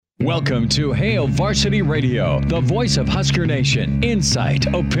Welcome to Hail Varsity Radio, the voice of Husker Nation. Insight,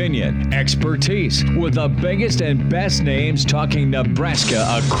 opinion, expertise, with the biggest and best names talking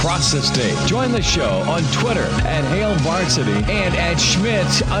Nebraska across the state. Join the show on Twitter at Hail Varsity and at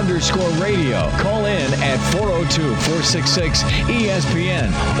Schmitz_radio. Call in at 402-466-ESPN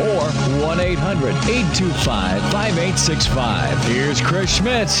or 1-800-825-5865. Here's Chris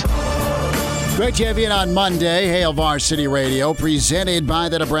Schmitz. Great to have you in on Monday. Hail Varsity Radio, presented by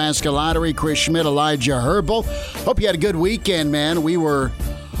the Nebraska Lottery. Chris Schmidt, Elijah Herbal. Hope you had a good weekend, man. We were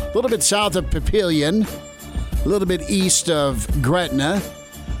a little bit south of Papillion, a little bit east of Gretna,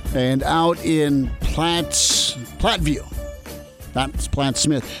 and out in Platteview. Not Platt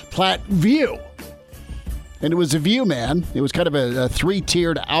Smith, Platteview. And it was a view, man. It was kind of a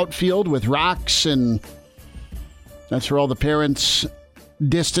three-tiered outfield with rocks, and that's where all the parents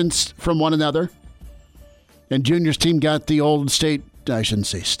distanced from one another. And Junior's team got the old got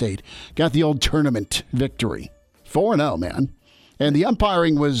the old tournament victory. 4-0, man. And the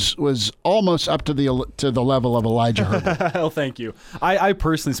umpiring was almost up to the level of Elijah Herbal. Oh, thank you. I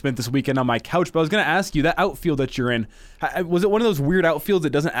personally spent this weekend on my couch, but I was going to ask you, that outfield that you're in, was it one of those weird outfields that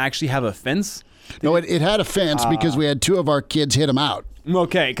doesn't actually have a fence? No, it had a fence because we had two of our kids hit them out.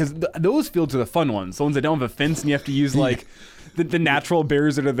 Okay, because those fields are the fun ones. The ones that don't have a fence and you have to use the natural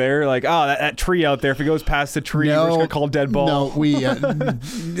barriers that are there. Like, that tree out there, if it goes past the tree, we're just going to call dead ball. No, we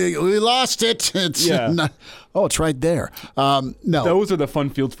lost it. It's it's right there. No. Those are the fun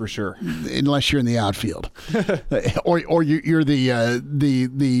fields for sure. Unless you're in the outfield. or you're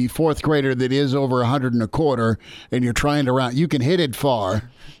the fourth grader that is over 125 and you're trying to run. You can hit it far,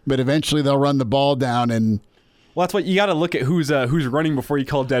 but eventually they'll run the ball down and... Well, that's what you got to look at who's running before you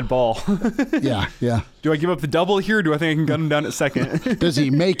call dead ball. Yeah. Do I give up the double here, or do I think I can gun him down at second? Does he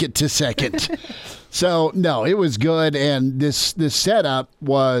make it to second? So, no, it was good. And this setup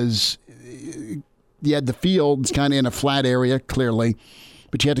was, you had the fields kind of in a flat area, clearly,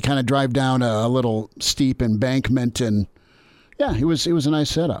 but you had to kind of drive down a little steep embankment. And, yeah, it was a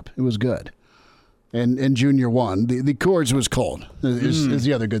nice setup. It was good. And Junior won. The Coors was cold is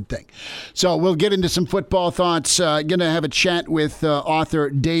the other good thing. So we'll get into some football thoughts. Going to have a chat with author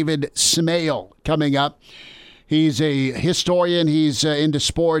David Smale coming up. He's a historian. He's into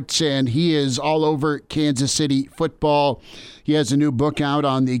sports, and he is all over Kansas City football. He has a new book out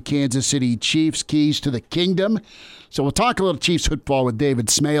on the Kansas City Chiefs, Keys to the Kingdom. So we'll talk a little Chiefs football with David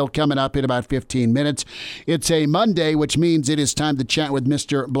Smale coming up in about 15 minutes. It's a Monday, which means it is time to chat with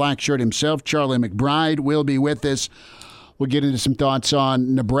Mr. Blackshirt himself. Charlie McBride will be with us. We'll get into some thoughts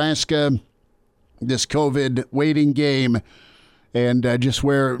on Nebraska, this COVID waiting game, and just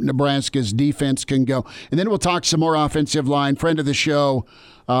where Nebraska's defense can go. And then we'll talk some more offensive line. Friend of the show,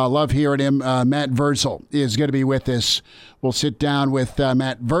 love hearing him, Matt Vzral is going to be with us. We'll sit down with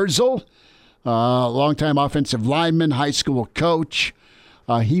Matt Vzral. Longtime offensive lineman, high school coach.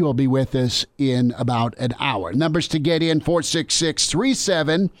 He will be with us in about an hour. Numbers to get in,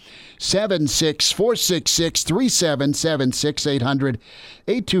 466-3776, 466-3776,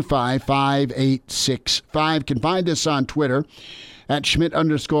 800-825-5865. Can find us on Twitter at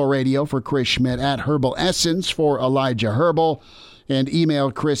Schmidt_radio for Chris Schmidt, at Herbal Essence for Elijah Herbal, and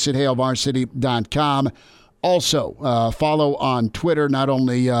email chris@hailvarsity.com. Also, follow on Twitter, not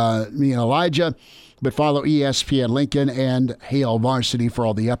only me and Elijah, but follow ESPN Lincoln and Hail Varsity for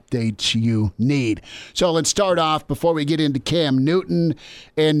all the updates you need. So let's start off before we get into Cam Newton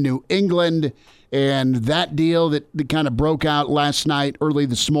and New England and that deal that kind of broke out last night, early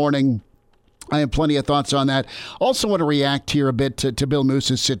this morning. I have plenty of thoughts on that. Also want to react here a bit to Bill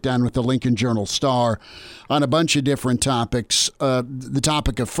Moose's sit-down with the Lincoln Journal-Star on a bunch of different topics. The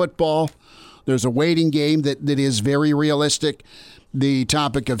topic of football. There's a waiting game that is very realistic. The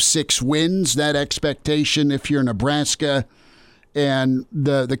topic of 6 wins, that expectation if you're Nebraska, and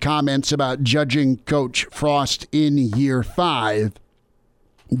the comments about judging Coach Frost in year 5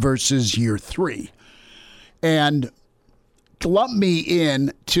 versus year 3. And lump me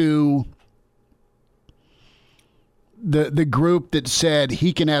in to the group that said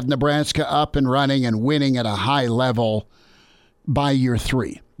he can have Nebraska up and running and winning at a high level by year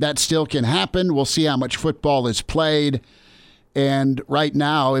 3. That still can happen. We'll see how much football is played. And right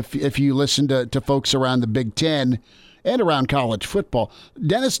now, if you listen to folks around the Big Ten and around college football,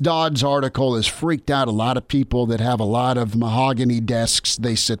 Dennis Dodd's article has freaked out a lot of people that have a lot of mahogany desks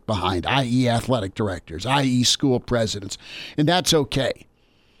they sit behind, i.e. athletic directors, i.e. school presidents. And that's okay.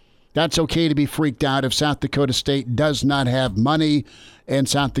 That's okay to be freaked out if South Dakota State does not have money and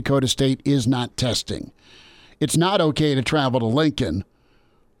South Dakota State is not testing. It's not okay to travel to Lincoln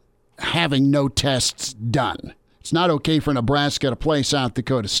having no tests done. It's not okay for Nebraska to play South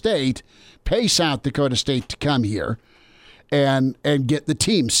Dakota State, pay South Dakota State to come here, and get the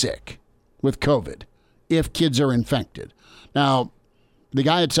team sick with COVID if kids are infected. Now, the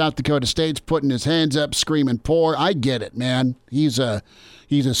guy at South Dakota State's putting his hands up, screaming poor. I get it, man. He's a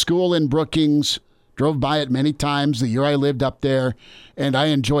school in Brookings. Drove by it many times the year I lived up there, and I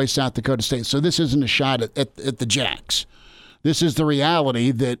enjoy South Dakota State. So this isn't a shot at the Jacks. This is the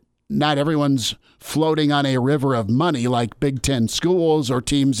reality that not everyone's floating on a river of money like Big Ten schools or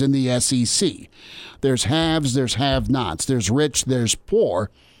teams in the SEC. There's haves, there's have-nots. There's rich, there's poor.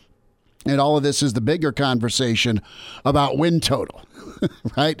 And all of this is the bigger conversation about win total,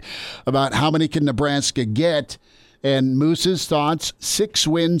 right? About how many can Nebraska get. And Moose's thoughts, 6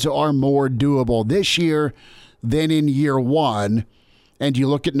 wins are more doable this year than in year one. And you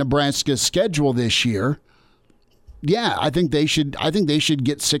look at Nebraska's schedule this year, yeah, I think they should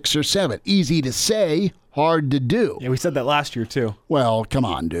get 6 or 7. Easy to say, hard to do. Yeah, we said that last year too. Well, come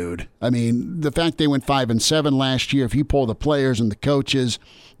on, dude. I mean, the fact they went 5-7 last year, if you pull the players and the coaches,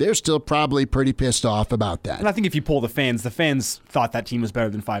 they're still probably pretty pissed off about that. And I think if you pull the fans thought that team was better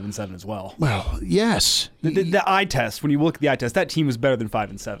than 5-7 as well. Well, yes. The eye test, when you look at the eye test, that team was better than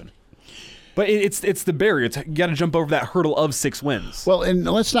 5-7. But it's the barrier. You got to jump over that hurdle of 6 wins. Well, and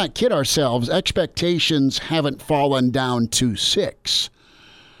let's not kid ourselves. Expectations haven't fallen down to 6.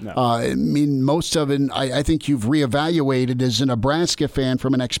 No. I mean, most of it, I think you've reevaluated as a Nebraska fan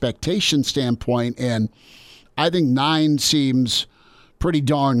from an expectation standpoint, and I think 9 seems pretty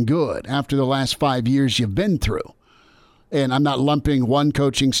darn good after the last 5 years you've been through. And I'm not lumping one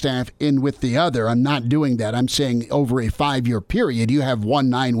coaching staff in with the other. I'm not doing that. I'm saying over a 5-year period, you have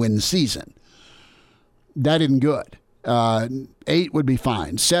 1 9-win season. That isn't good. 8 would be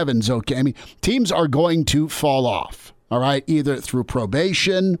fine. 7's okay. I mean, teams are going to fall off, all right, either through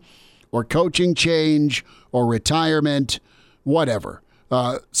probation or coaching change or retirement, whatever.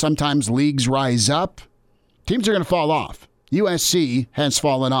 Sometimes leagues rise up. Teams are going to fall off. USC has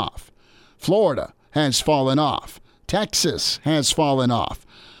fallen off. Florida has fallen off. Texas has fallen off.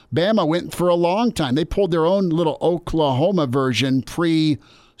 Bama went for a long time. They pulled their own little Oklahoma version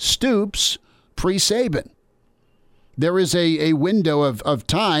pre-Stoops, pre-Saban. There is a window of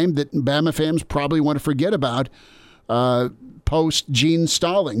time that Bama fans probably want to forget about post-Gene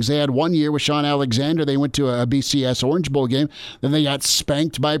Stallings. They had 1 year with Sean Alexander. They went to a BCS Orange Bowl game. Then they got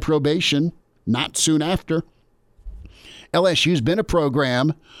spanked by probation not soon after. LSU's been a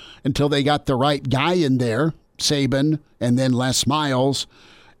program until they got the right guy in there, Saban, and then Les Miles,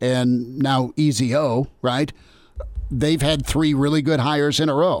 and now Easy O, right? They've had 3 really good hires in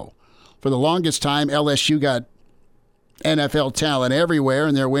a row. For the longest time, LSU got NFL talent everywhere,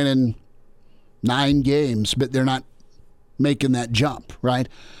 and they're winning 9 games, but they're not making that jump, right?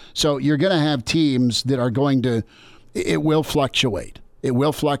 So you're going to have teams that are going to – it will fluctuate. It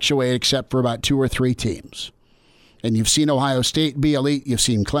will fluctuate except for about 2 or 3 teams. And you've seen Ohio State be elite. You've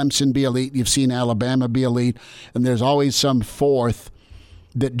seen Clemson be elite. You've seen Alabama be elite. And there's always some 4th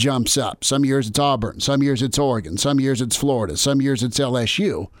that jumps up. Some years it's Auburn. Some years it's Oregon. Some years it's Florida. Some years it's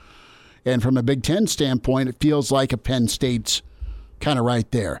LSU. And from a Big Ten standpoint, it feels like a Penn State's kind of right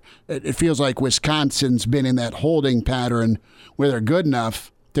there. It feels like Wisconsin's been in that holding pattern where they're good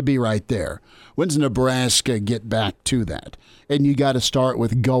enough to be right there. When's Nebraska get back to that? And you got to start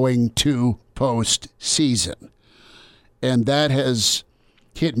with going to postseason. And that has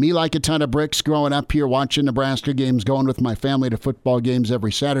hit me like a ton of bricks growing up here, watching Nebraska games, going with my family to football games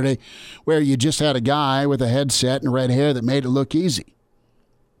every Saturday, where you just had a guy with a headset and red hair that made it look easy.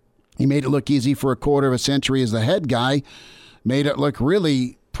 He made it look easy for a quarter of a century as the head guy, made it look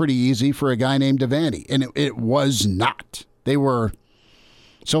really pretty easy for a guy named Devaney. And it was not. They were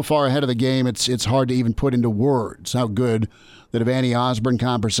so far ahead of the game, it's hard to even put into words how good the Devaney-Osborne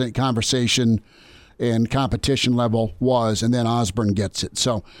conversation and competition level was, and then Osborne gets it.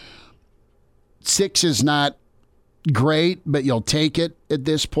 So 6 is not great, but you'll take it at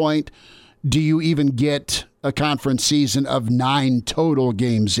this point. Do you even get a conference season of 9 total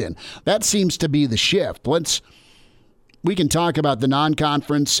games in? That seems to be the shift. We can talk about the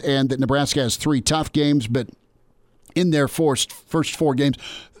non-conference and that Nebraska has 3 tough games, but in their first 4 games,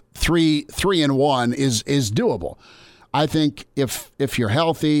 3-1 is doable. I think if you're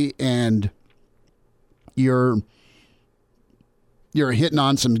healthy and you're hitting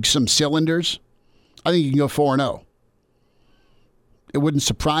on some cylinders, I think you can go 4-0. It wouldn't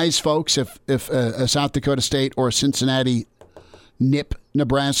surprise folks if a South Dakota State or a Cincinnati nip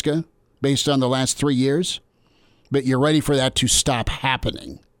Nebraska based on the last 3 years, but you're ready for that to stop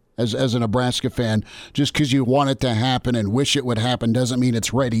happening as a Nebraska fan. Just because you want it to happen and wish it would happen doesn't mean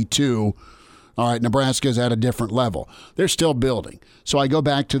it's ready to All right, Nebraska's at a different level. They're still building. So I go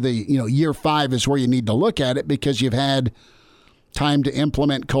back to the, year 5 is where you need to look at it because you've had time to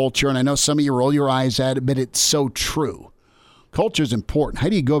implement culture. And I know some of you roll your eyes at it, but it's so true. Culture is important. How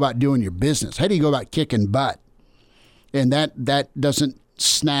do you go about doing your business? How do you go about kicking butt? And that doesn't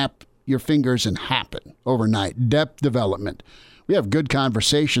snap your fingers and happen overnight. Depth development. We have good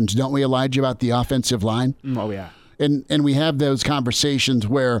conversations, don't we, Elijah, about the offensive line? Oh, yeah. And we have those conversations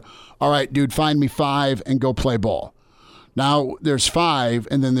where, all right, dude, find me 5 and go play ball. Now there's 5,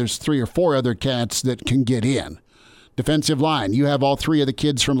 and then there's 3 or 4 other cats that can get in. Defensive line, you have all 3 of the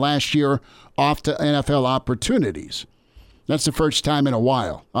kids from last year off to NFL opportunities. That's the first time in a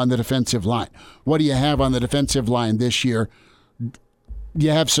while on the defensive line. What do you have on the defensive line this year?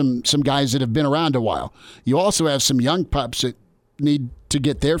 You have some guys that have been around a while. You also have some young pups that need to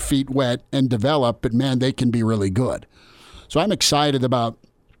get their feet wet and develop, but man, they can be really good. So I'm excited about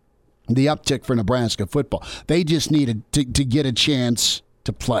the uptick for Nebraska football. They just needed to get a chance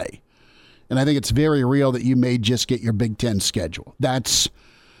to play. And I think it's very real that you may just get your Big Ten schedule. That's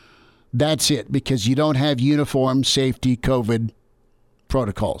it, because you don't have uniform safety COVID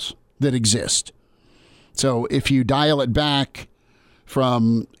protocols that exist. So if you dial it back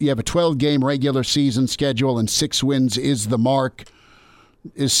from, you have a 12-game regular season schedule and 6 wins is the mark.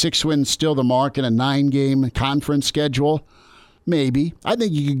 Is 6 wins still the mark in a 9-game conference schedule? Maybe. I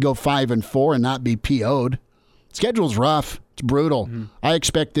think you could go 5-4 and not be PO'd. Schedule's rough. It's brutal. Mm-hmm. I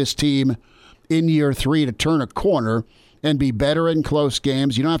expect this team in year 3 to turn a corner and be better in close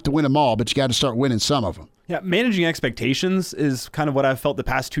games. You don't have to win them all, but you got to start winning some of them. Yeah, managing expectations is kind of what I've felt the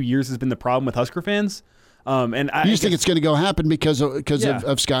past 2 years has been the problem with Husker fans. And I you just think it's going to go happen because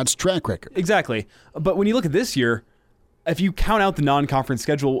of Scott's track record. Exactly. But when you look at this year, if you count out the non-conference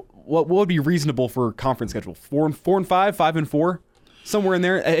schedule, what would be reasonable for conference schedule? 4-5, 5-4, somewhere in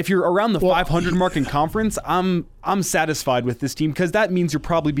there. If you're around the 500 mark in conference, I'm satisfied with this team because that means you're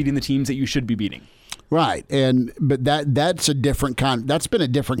probably beating the teams that you should be beating. Right, but that's a different that's been a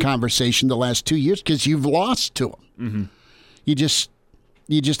different conversation the last 2 years because you've lost to them. Mm-hmm.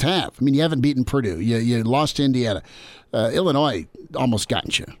 You just have. I mean, you haven't beaten Purdue. You lost to Indiana. Illinois almost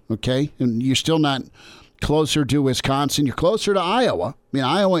got you, okay? And you're still not closer to Wisconsin. You're closer to Iowa. I mean,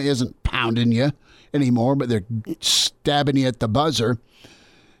 Iowa isn't pounding you anymore, but they're stabbing you at the buzzer.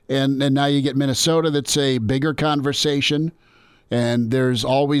 And now you get Minnesota that's a bigger conversation. And there's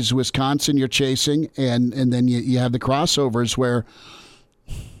always Wisconsin you're chasing. And then you have the crossovers where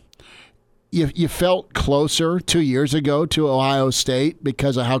you felt closer 2 years ago to Ohio State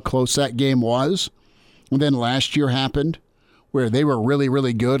because of how close that game was. And then last year happened where they were really,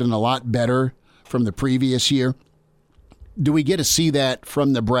 really good and a lot better from the previous year. Do we get to see that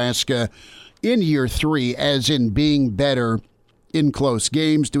from Nebraska in year 3 as in being better in close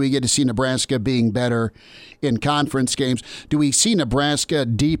games? Do we get to see Nebraska being better in conference games? Do we see Nebraska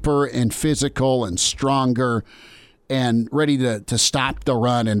deeper and physical and stronger and ready to stop the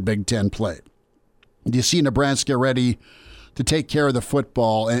run in Big Ten play? Do you see Nebraska ready to take care of the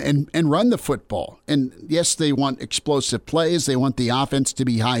football and run the football? And yes, they want explosive plays. They want the offense to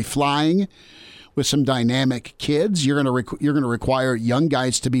be high-flying with some dynamic kids. You're going to require young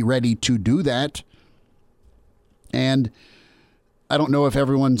guys to be ready to do that. And I don't know if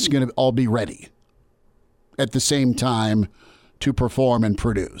everyone's going to all be ready at the same time to perform and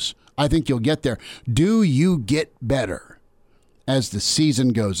produce. I think you'll get there. Do you get better as the season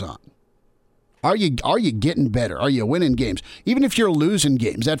goes on? Are you getting better? Are you winning games? Even if you're losing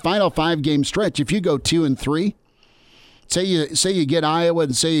games, that final 5-game stretch, if you go 2-3, say you get Iowa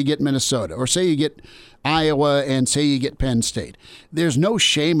and say you get Minnesota, or say you get Iowa and say you get Penn State. There's no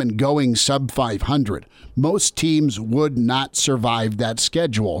shame in going sub 500. Most teams would not survive that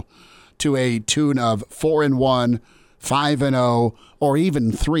schedule to a tune of 4-1, 5-0, or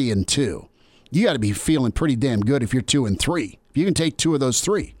even 3-2. You got to be feeling pretty damn good if you're 2-3. If you can take 2 of those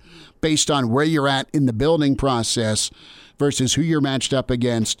 3, based on where you're at in the building process versus who you're matched up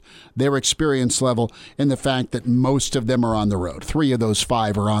against, their experience level, and the fact that most of them are on the road. 3 of those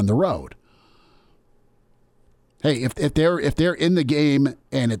 5 are on the road. Hey, if they're in the game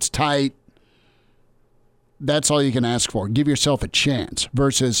and it's tight, that's all you can ask for. Give yourself a chance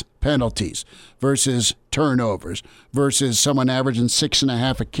versus penalties, versus turnovers, versus someone averaging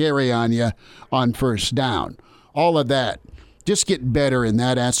 6.5 a carry on you on first down. All of that. Just get better in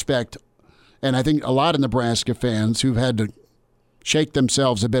that aspect. And I think a lot of Nebraska fans who've had to shake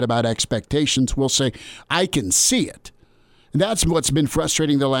themselves a bit about expectations will say, I can see it. And that's what's been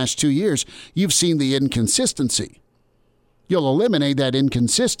frustrating the last 2 years. You've seen the inconsistency. You'll eliminate that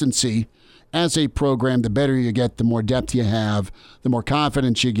inconsistency as a program. The better you get, the more depth you have, the more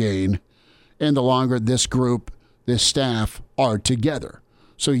confidence you gain, and the longer this group, this staff are together.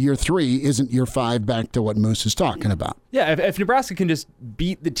 So year 3 isn't year 5, back to what Moose is talking about. Yeah, if Nebraska can just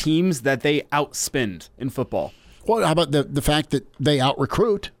beat the teams that they outspend in football. Well, how about the fact that they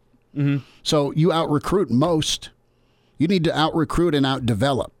out-recruit? Mm-hmm. So you out-recruit most. You need to out-recruit and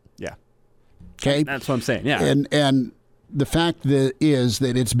out-develop. Yeah. Okay? That's what I'm saying, yeah. And the fact that is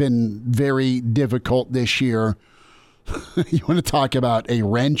that it's been very difficult this year. You want to talk about a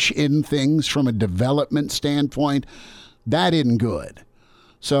wrench in things from a development standpoint? That isn't good.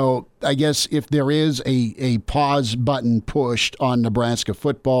 So I guess if there is a pause button pushed on Nebraska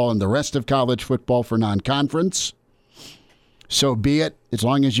football and the rest of college football for non-conference, so be it. As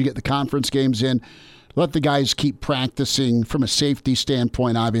long as you get the conference games in, let the guys keep practicing from a safety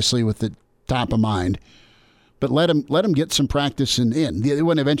standpoint, obviously with the top of mind. But let them get some practice in. They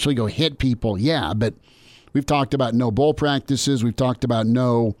wouldn't eventually go hit people, yeah, but we've talked about no bowl practices. We've talked about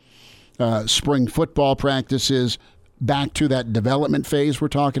no spring football practices. Back to that development phase we're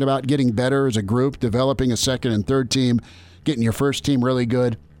talking about, getting better as a group, developing a second and third team, getting your first team really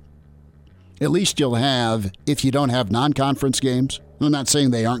good. At least you'll have, if you don't have non-conference games, I'm not saying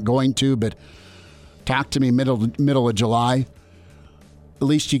they aren't going to, but talk to me middle of July. At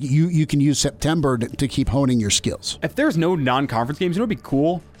least you can use September to keep honing your skills. If there's no non-conference games, you know what would be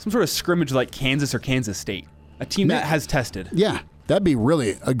cool? Some sort of scrimmage like Kansas or Kansas State, a team that has tested. Yeah, that'd be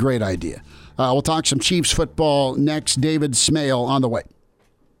really a great idea. We'll talk some Chiefs football next. David Smale on the way.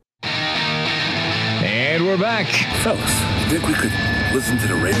 And we're back Fellas, you think we could listen to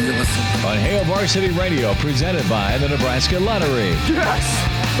the radio listen? on Hail Varsity Radio, presented by the Nebraska Lottery. Yes!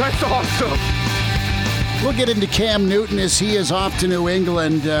 That's awesome! We'll get into Cam Newton as he is off to New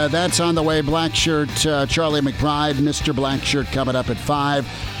England. That's on the way. Black Shirt, Charlie McBride, Mr. Black Shirt coming up at 5.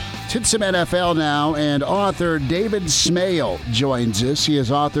 Let's hit some NFL now, and author David Smale joins us. He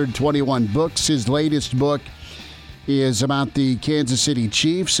has authored 21 books. His latest book is about the Kansas City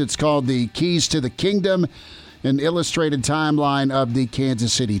Chiefs. It's called The Keys to the Kingdom, an illustrated timeline of the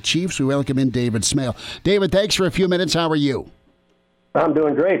Kansas City Chiefs. We welcome in David Smale. David, thanks for a few minutes. How are you? I'm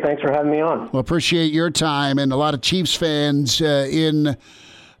doing great. Thanks for having me on. Well, appreciate your time, and a lot of Chiefs fans in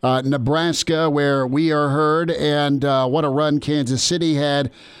Nebraska where we are heard, and what a run Kansas City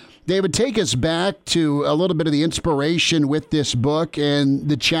had. David, take us back to a little bit of the inspiration with this book and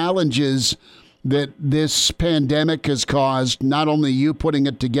the challenges that this pandemic has caused, not only you putting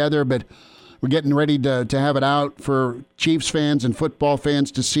it together, but we're getting ready to have it out for Chiefs fans and football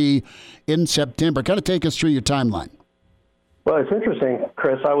fans to see in September. Kind of take us through your timeline. Well, it's interesting,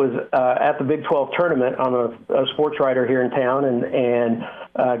 Chris. I was at the Big 12 tournament. I'm a sports writer here in town, and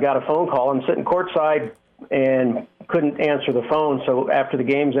got a phone call. I'm sitting courtside and couldn't answer the phone. So after the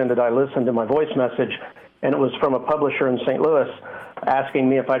games ended, I listened to my voice message, and it was from a publisher in St. Louis asking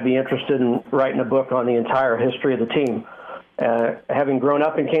me if I'd be interested in writing a book on the entire history of the team. Having grown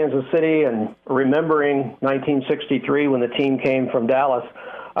up in Kansas City and remembering 1963 when the team came from Dallas,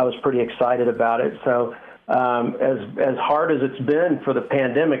 I was pretty excited about it. So as hard as it's been for the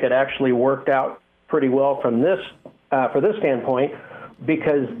pandemic, it actually worked out pretty well from this for this standpoint,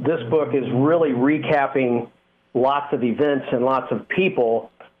 because this book is really recapping lots of events and lots of people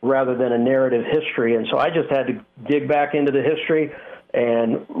rather than a narrative history. And so I just had to dig back into the history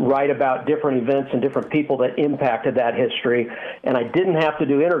and write about different events and different people that impacted that history. And I didn't have to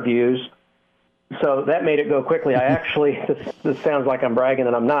do interviews, so that made it go quickly. I actually, this sounds like I'm bragging,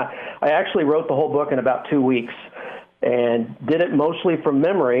 and I'm not. I actually wrote the whole book in about 2 weeks and did it mostly from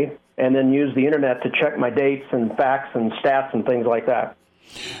memory, and then used the internet to check my dates and facts and stats and things like that.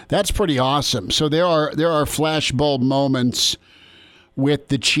 That's pretty awesome. So there are flashbulb moments with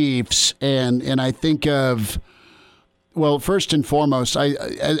the Chiefs, and I think of, well, first and foremost,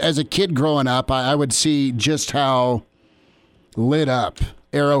 as a kid growing up, I would see just how lit up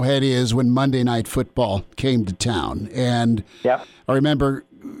Arrowhead is when Monday Night Football came to town. And Yep. I remember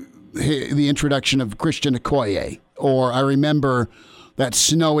the introduction of Christian Okoye, or I remember that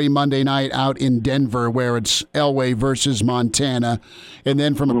snowy Monday night out in Denver where it's Elway versus Montana. And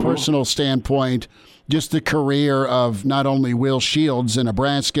then from a personal standpoint, just the career of not only Will Shields, a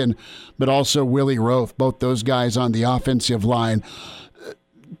Nebraskan, but also Willie Roaf, both those guys on the offensive line.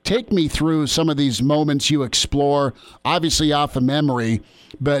 Take me through some of these moments you explore, obviously off of memory,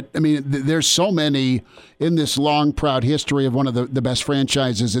 but, I mean, there's so many in this long, proud history of one of the best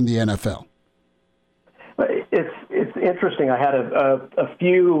franchises in the NFL. It's interesting. I had a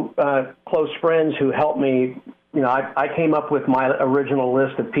few close friends who helped me. You know, I came up with my original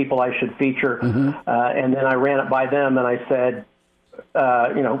list of people I should feature, and then I ran it by them, and I said,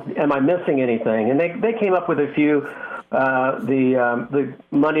 am I missing anything? And they came up with a few. The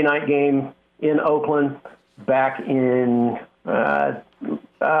Monday night game in Oakland back in late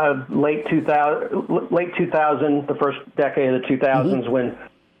 2000, the first decade of the 2000s, when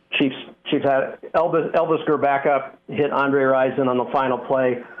Chiefs had Elvis Grbac hit Andre Rison on the final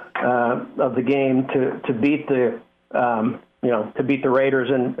play of the game to beat the Raiders.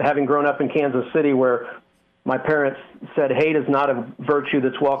 And having grown up in Kansas City, where my parents said hate is not a virtue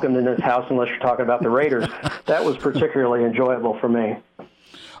that's welcomed in this house unless you're talking about the Raiders, that was particularly enjoyable for me.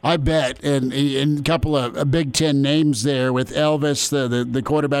 I bet. And a couple of Big Ten names there with Elvis, the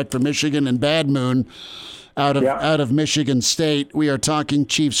quarterback for Michigan, and Bad Moon out of Michigan State. We are talking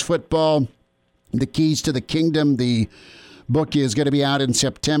Chiefs football, the keys to the kingdom. The book is going to be out in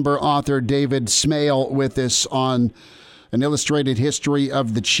September. Author David Smale with us on an illustrated history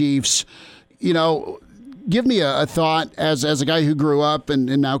of the Chiefs. You know, give me a thought as a guy who grew up and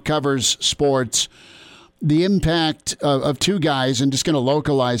now covers sports. The impact of two guys, and just going to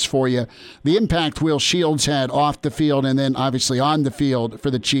localize for you, the impact Will Shields had off the field and then obviously on the field for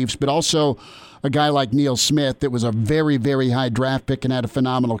the Chiefs, but also a guy like Neil Smith that was a very, very high draft pick and had a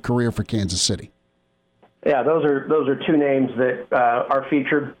phenomenal career for Kansas City. Yeah, those are two names that are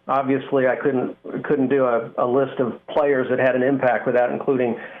featured. Obviously, I couldn't do a list of players that had an impact without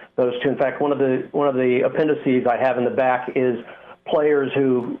including those two. In fact, one of the appendices I have in the back is players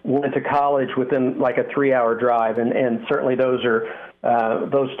who went to college within like a 3-hour drive, and certainly those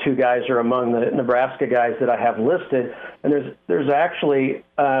two guys are among the Nebraska guys that I have listed. And there's actually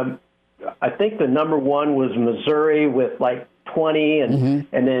I think the number one was Missouri with like 20, and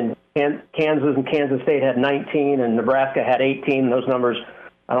then Kansas and Kansas State had 19, and Nebraska had 18. Those numbers,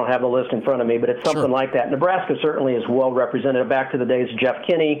 I don't have the list in front of me, but it's something like that. Nebraska certainly is well represented back to the days of Jeff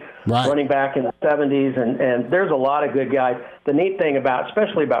Kinney, running back in the 70s, and there's a lot of good guys. The neat thing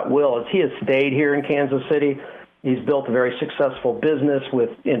especially about Will, is he has stayed here in Kansas City. He's built a very successful business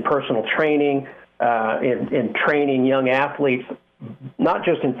in personal training, in training young athletes, not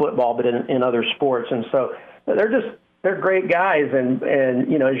just in football, but in other sports. And so they're great guys. And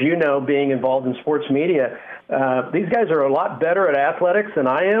you know, as you know, being involved in sports media, these guys are a lot better at athletics than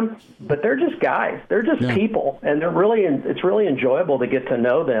I am, but they're just guys. They're just people, and it's really enjoyable to get to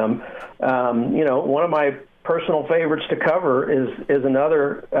know them. You know, one of my personal favorites to cover is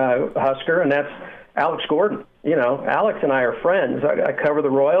another Husker, and that's Alex Gordon. You know, Alex and I are friends. I cover the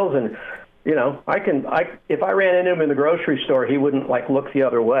Royals, and you know, if I ran into him in the grocery store, he wouldn't look the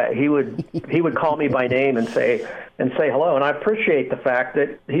other way. He would call me by name and say hello, and I appreciate the fact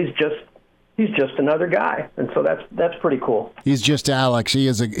that he's just another guy, and so that's pretty cool. He's just Alex.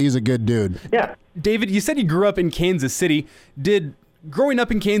 He's a good dude. Yeah. David, you said you grew up in Kansas City. Did growing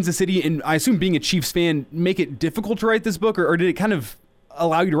up in Kansas City, and I assume being a Chiefs fan, make it difficult to write this book, or did it kind of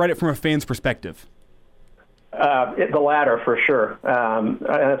allow you to write it from a fan's perspective? The latter, for sure.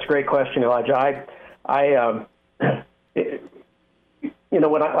 That's a great question, Elijah. You know,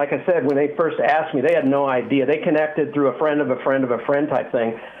 like I said, when they first asked me, they had no idea. They connected through a friend of a friend of a friend type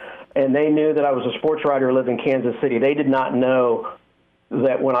thing, and they knew that I was a sports writer who lived in Kansas City. They did not know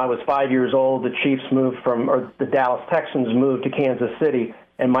that when I was 5 years old, the Chiefs the Dallas Texans moved to Kansas City,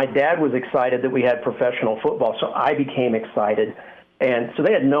 and my dad was excited that we had professional football, so I became excited. And so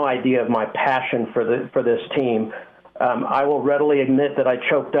they had no idea of my passion for this team. I will readily admit that I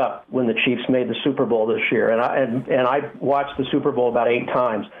choked up when the Chiefs made the Super Bowl this year, and I watched the Super Bowl about 8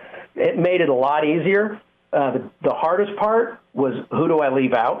 times. It made it a lot easier. The hardest part was, who do I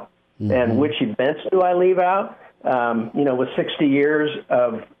leave out, and which events do I leave out? You know, with 60 years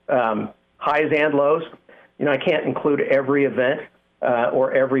of highs and lows, you know, I can't include every event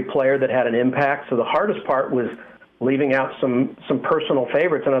or every player that had an impact. So the hardest part was leaving out some personal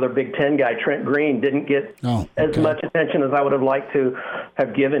favorites. Another Big Ten guy, Trent Green, didn't get as much attention as I would have liked to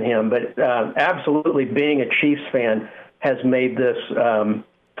have given him. But absolutely, being a Chiefs fan has made this a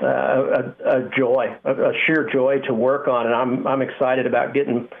joy, a sheer joy to work on, and I'm excited about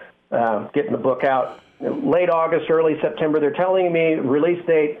getting the book out late August, early September. They're telling me release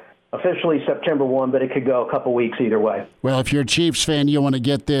date officially September 1, but it could go a couple weeks either way. Well, if you're a Chiefs fan, you want to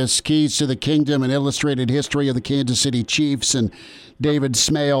get this, Keys to the Kingdom, an illustrated history of the Kansas City Chiefs, and David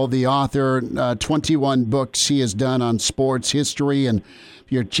Smale, the author, 21 books he has done on sports history. And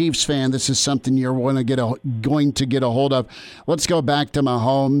if you're a Chiefs fan, this is something you're going to get a hold of. Let's go back to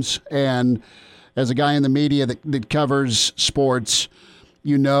Mahomes. And as a guy in the media that covers sports,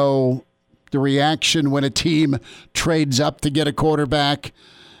 you know the reaction when a team trades up to get a quarterback.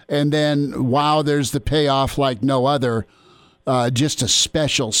 And then, wow, there's the payoff like no other. Just a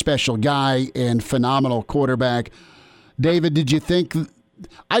special, special guy and phenomenal quarterback. David, did you think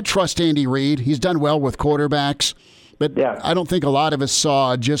 – I trust Andy Reid. He's done well with quarterbacks. But I don't think a lot of us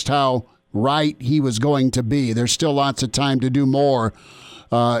saw just how right he was going to be. There's still lots of time to do more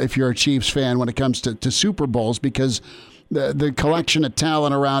if you're a Chiefs fan when it comes to Super Bowls, because the collection of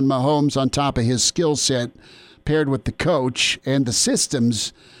talent around Mahomes on top of his skill set paired with the coach and the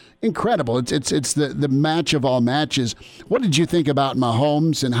systems, incredible. It's the match of all matches. What did you think about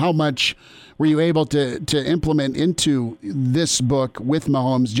Mahomes, and how much were you able to implement into this book with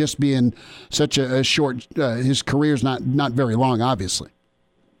Mahomes just being such a short, his career's not very long, obviously?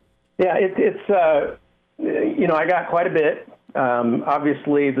 Yeah, it's I got quite a bit.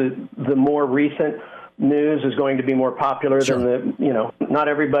 Obviously, the more recent news is going to be more popular Sure. than not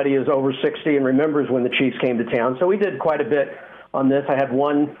everybody is over 60 and remembers when the Chiefs came to town. So we did quite a bit on this. I had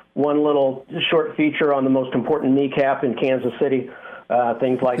one little short feature on the most important kneecap in Kansas City,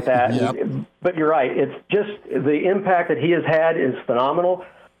 things like that. Yep. But you're right. It's just the impact that he has had is phenomenal.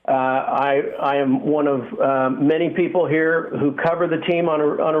 I am one of many people here who cover the team on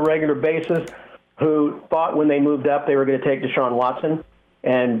a regular basis who thought when they moved up they were going to take Deshaun Watson,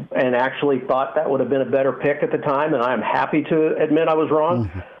 and actually thought that would have been a better pick at the time, and I'm happy to admit I was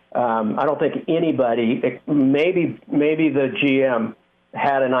wrong. I don't think anybody, maybe the GM,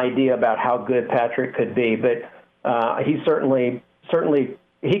 had an idea about how good Patrick could be, but he certainly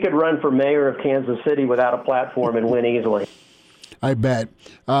he could run for mayor of Kansas City without a platform and win easily. I bet.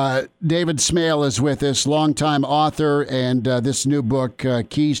 David Smale is with us, longtime author, and this new book,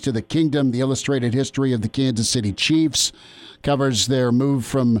 Keys to the Kingdom, The Illustrated History of the Kansas City Chiefs, covers their move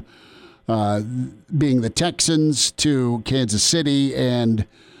from being the Texans to Kansas City and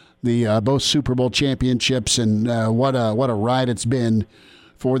the both Super Bowl championships, and what a ride it's been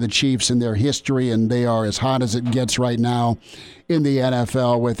for the Chiefs in their history, and they are as hot as it gets right now in the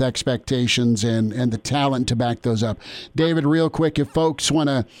NFL with expectations and the talent to back those up. David, real quick, if folks want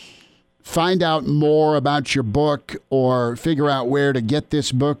to find out more about your book or figure out where to get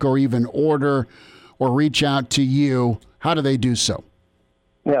this book or even order or reach out to you, how do they do so?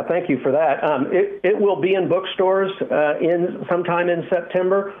 Yeah, thank you for that. It will be in bookstores sometime in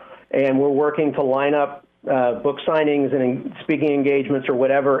September, and we're working to line up book signings and speaking engagements or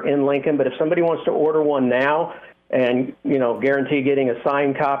whatever in Lincoln. But if somebody wants to order one now and guarantee getting a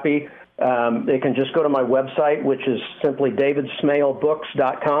signed copy, they can just go to my website, which is simply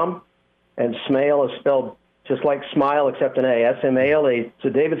davidsmalebooks.com, and Smale is spelled just like smile except an A, S-M-A-L-E. So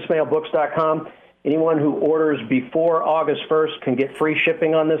davidsmalebooks.com. Anyone who orders before August 1st can get free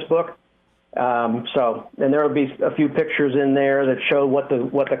shipping on this book. And there will be a few pictures in there that show what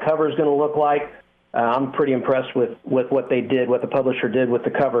the cover is going to look like. I'm pretty impressed with what they did, what the publisher did with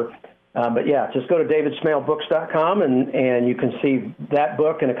the cover. But yeah, just go to davidsmalebooks.com and you can see that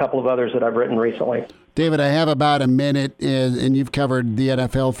book and a couple of others that I've written recently. David, I have about a minute, and you've covered the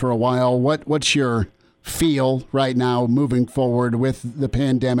NFL for a while. What's your feel right now moving forward with the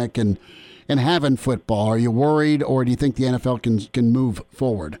pandemic and having football? Are you worried, or do you think the NFL can move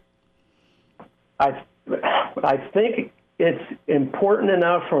forward? I think it's important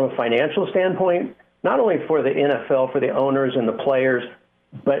enough from a financial standpoint, not only for the NFL, for the owners and the players,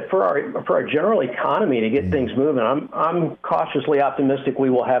 but for our general economy to get things moving. I'm cautiously optimistic we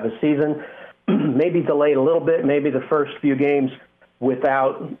will have a season, maybe delayed a little bit, maybe the first few games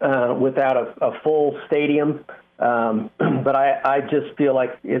without a full stadium. But I just feel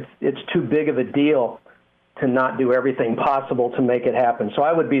like it's too big of a deal to not do everything possible to make it happen. So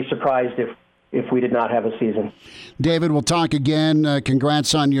I would be surprised if we did not have a season. David, we'll talk again.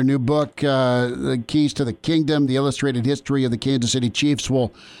 Congrats on your new book, The Keys to the Kingdom, The Illustrated History of the Kansas City Chiefs.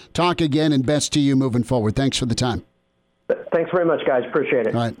 We'll talk again, and best to you moving forward. Thanks for the time. Thanks very much, guys. Appreciate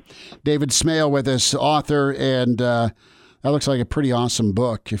it. All right. David Smale with us, author, and that looks like a pretty awesome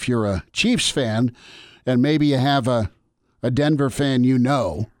book. If you're a Chiefs fan, and maybe you have a Denver fan you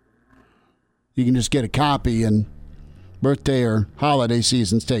can just get a copy, and birthday or holiday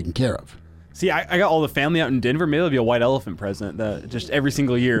season's taken care of. See, I got all the family out in Denver. Maybe it'll be a white elephant present just every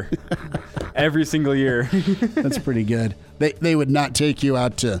single year. Every single year. That's pretty good. They would not take you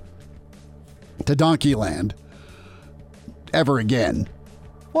out to Donkeyland ever again.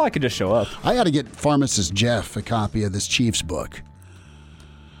 Well, I could just show up. I got to get Pharmacist Jeff a copy of this Chiefs book.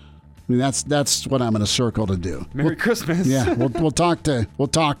 I mean, that's what I'm going to circle to do. Merry Christmas. Yeah, we'll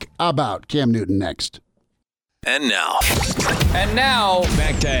talk about Cam Newton next. And now,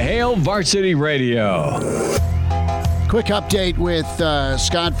 back to Hail Varsity Radio. Quick update with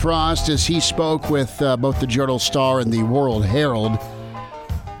Scott Frost as he spoke with both the Journal-Star and the World Herald.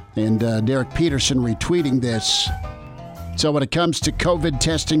 And Derek Peterson retweeting this. So when it comes to COVID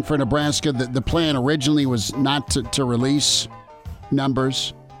testing for Nebraska, the plan originally was not to release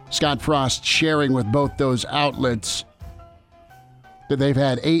numbers. Scott Frost sharing with both those outlets that they've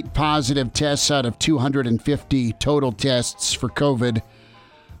had 8 positive tests out of 250 total tests for COVID,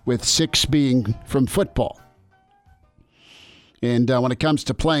 with 6 being from football. And when it comes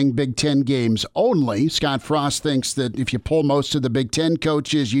to playing Big Ten games only, Scott Frost thinks that if you pull most of the Big Ten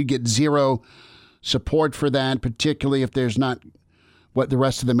coaches, you get zero support for that, particularly if there's not what the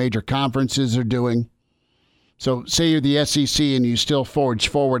rest of the major conferences are doing. So say you're the SEC and you still forge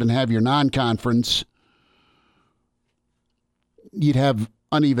forward and have your non-conference, you'd have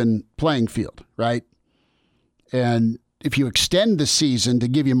uneven playing field, right? And if you extend the season to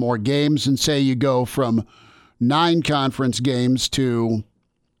give you more games and say you go from 9 conference games to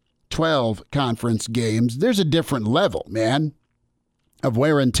 12 conference games, there's a different level, man, of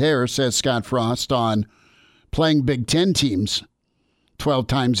wear and tear, says Scott Frost, on playing Big Ten teams 12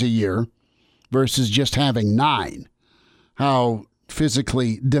 times a year versus just having 9. How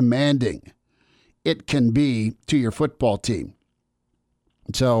physically demanding it can be to your football team.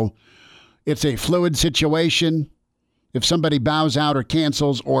 So it's a fluid situation. If somebody bows out or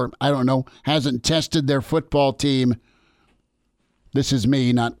cancels or, I don't know, hasn't tested their football team, this is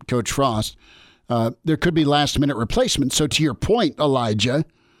me, not Coach Frost, there could be last-minute replacements. So to your point, Elijah,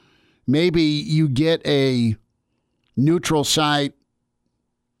 maybe you get a neutral site.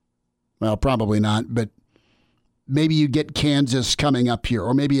 Well, probably not, but maybe you get Kansas coming up here,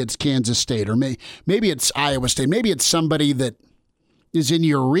 or maybe it's Kansas State, or maybe it's Iowa State. Maybe it's somebody that is in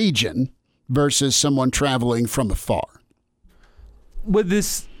your region versus someone traveling from afar.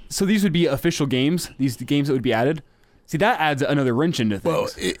 So these would be official games, these games that would be added? See, that adds another wrench into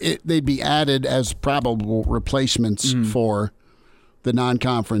things. Well, they'd be added as probable replacements for the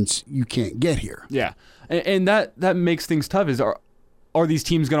non-conference you can't get here. Yeah, and that makes things tough. Are these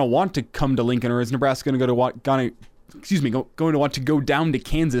teams going to want to come to Lincoln, or is Nebraska going to want to go down to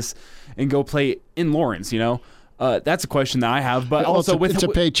Kansas and go play in Lawrence? You know, that's a question that I have. But well, also, it's a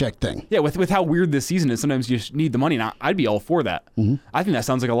paycheck thing. Yeah, with how weird this season is, sometimes you just need the money. And I'd be all for that. Mm-hmm. I think that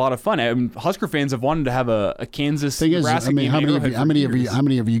sounds like a lot of fun. I mean, Husker fans have wanted to have a Kansas Nebraska game. How many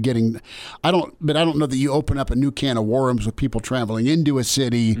of you getting? I don't know that you open up a new can of worms with people traveling into a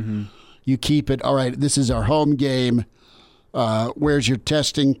city. Mm-hmm. You keep it. All right, this is our home game. Where's your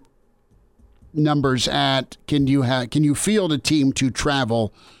testing numbers at? Can you field a team to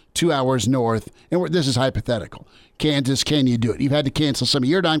travel 2 hours north? And this is hypothetical. Kansas, can you do it? You've had to cancel some of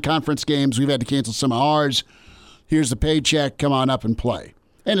your non-conference games. We've had to cancel some of ours. Here's the paycheck. Come on up and play.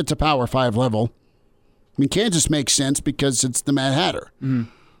 And it's a Power 5 level. I mean, Kansas makes sense because it's the Mad Hatter.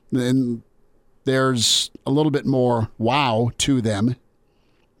 Mm-hmm. And there's a little bit more wow to them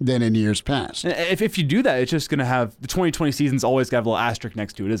than in years past. If you do that, it's just going to have the 2020 season's always got a little asterisk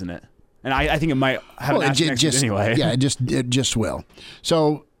next to it, isn't it? And I think it might have an asterisk next to it anyway. Yeah, it just will.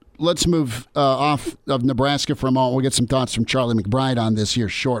 So let's move off of Nebraska for a moment. We'll get some thoughts from Charlie McBride on this here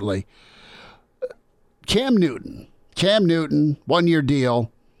shortly. Cam Newton, 1-year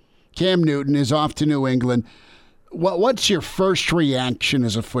deal. Cam Newton is off to New England. What's your first reaction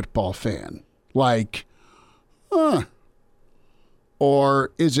as a football fan? Like,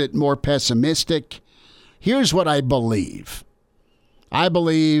 or is it more pessimistic? Here's what I believe. I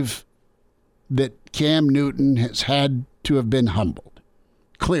believe that Cam Newton has had to have been humbled.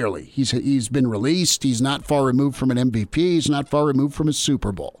 Clearly, he's been released. He's not far removed from an MVP. He's not far removed from a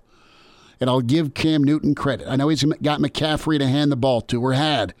Super Bowl. And I'll give Cam Newton credit. I know he's got McCaffrey to hand the ball to, or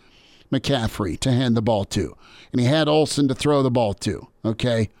had McCaffrey to hand the ball to. And he had Olsen to throw the ball to,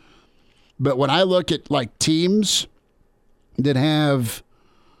 okay? But when I look at, like, teams that have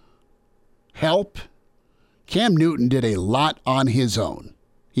help, Cam Newton did a lot on his own.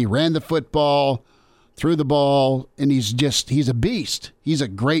 He ran the football, threw the ball, and he's a beast. He's a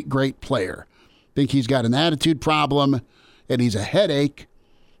great, great player. I think he's got an attitude problem, and he's a headache.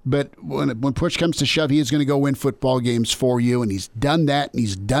 But when push comes to shove, he is going to go win football games for you, and he's done that, and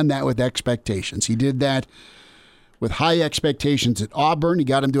he's done that with expectations. He did that with high expectations at Auburn. He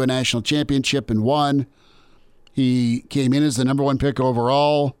got him to a national championship and won. He came in as the number 1 pick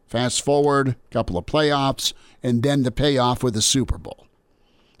overall. Fast forward, a couple of playoffs, and then the payoff with the Super Bowl.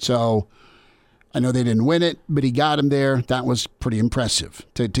 So I know they didn't win it, but he got him there. That was pretty impressive.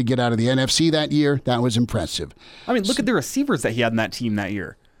 To get out of the NFC that year, that was impressive. I mean, look at the receivers that he had in that team that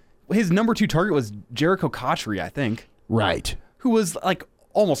year. His number 2 target was Jericho Cotchery, I think. Right. Who was like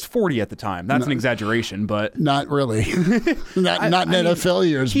almost 40 at the time. That's an exaggeration, but... Not really. not in NFL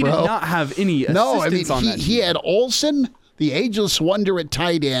years, bro. He did not have any assistance on that team. He had Olsen, the ageless wonder at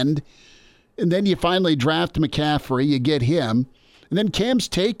tight end, and then you finally draft McCaffrey. You get him. And then Cam's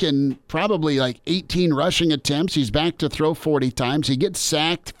taken probably like 18 rushing attempts. He's back to throw 40 times. He gets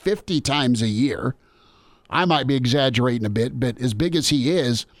sacked 50 times a year. I might be exaggerating a bit, but as big as he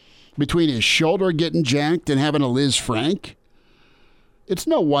is, between his shoulder getting jacked and having a Liz Frank, it's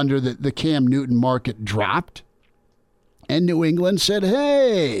no wonder that the Cam Newton market dropped. And New England said,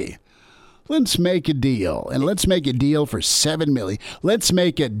 hey, let's make a deal. And let's make a deal for $7 million. Let's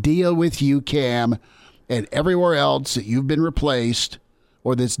make a deal with you, Cam, and everywhere else that you've been replaced,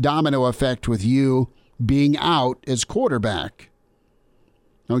 or this domino effect with you being out as quarterback.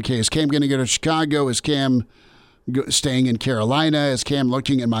 Okay, is Cam going to go to Chicago? Is Cam staying in Carolina? Is Cam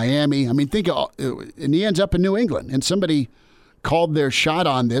looking at Miami? I mean, and he ends up in New England. And somebody called their shot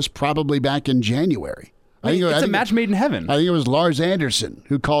on this probably back in January. It's a match made in heaven. I think it was Lars Anderson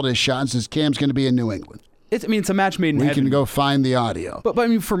who called his shot and says Cam's going to be in New England. It's a match made in heaven. We can go find the audio. But I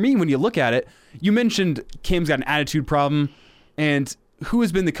mean, for me, when you look at it, you mentioned Cam's got an attitude problem, and who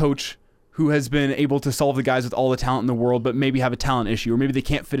has been the coach who has been able to solve the guys with all the talent in the world, but maybe have a talent issue, or maybe they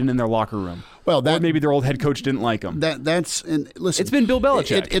can't fit in their locker room, or maybe their old head coach didn't like them. Listen, it's been Bill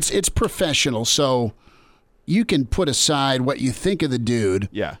Belichick. It's professional, so you can put aside what you think of the dude,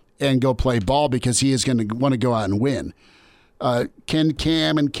 and go play ball because he is going to want to go out and win. Can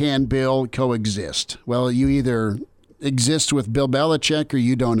Cam and can Bill coexist? Well, you either exist with Bill Belichick or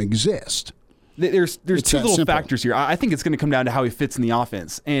you don't exist. There's two little factors here. I think it's going to come down to how he fits in the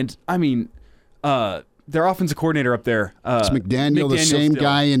offense. And, I mean, their offensive coordinator up there. It's McDaniel, the same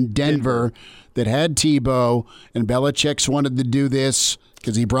guy in Denver that had Tebow, and Belichick's wanted to do this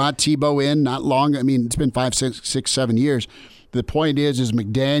because he brought Tebow in not long. I mean, it's been 5, 6, 7 years. The point is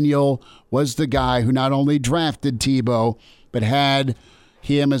McDaniel was the guy who not only drafted Tebow, but had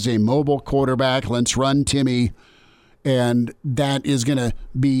him as a mobile quarterback. Let's run Timmy. And that is going to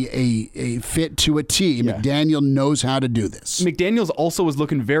be a fit to a T. Yeah. McDaniel knows how to do this. McDaniels also was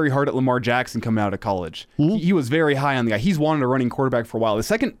looking very hard at Lamar Jackson coming out of college. Mm-hmm. He was very high on the guy. He's wanted a running quarterback for a while. The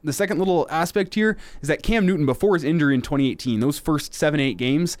second little aspect here is that Cam Newton, before his injury in 2018, those first 7-8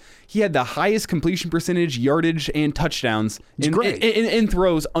 games, he had the highest completion percentage, yardage, and touchdowns in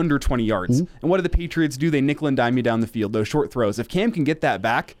throws under 20 yards. Mm-hmm. And what do the Patriots do? They nickel and dime you down the field, those short throws. If Cam can get that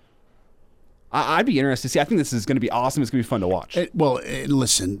back, I'd be interested to see. I think this is going to be awesome. It's going to be fun to watch.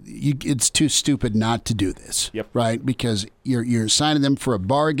 Listen, it's too stupid not to do this, right? Because you're signing them for a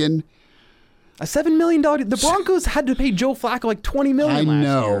bargain. A $7 million. The Broncos had to pay Joe Flacco like $20 million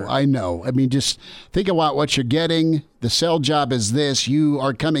last year. I know. I mean, just think about what you're getting. The sell job is this. You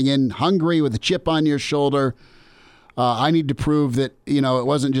are coming in hungry with a chip on your shoulder. I need to prove that, it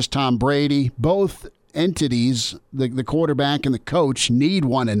wasn't just Tom Brady. Both entities, the quarterback and the coach, need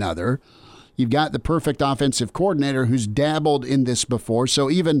one another. You've got the perfect offensive coordinator who's dabbled in this before. So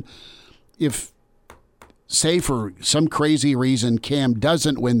even if, say for some crazy reason, Cam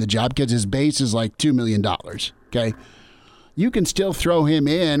doesn't win the job because his base is like $2 million, okay, you can still throw him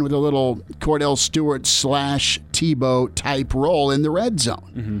in with a little Cordell Stewart / Tebow type role in the red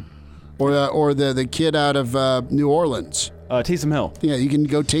zone. Mm-hmm. Or the kid out of New Orleans. Taysom Hill. Yeah, you can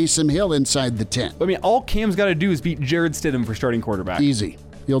go Taysom Hill inside the 10. I mean, all Cam's got to do is beat Jared Stidham for starting quarterback. Easy.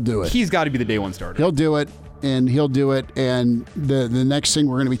 He'll do it. He's got to be the day one starter. He'll do it, and the next thing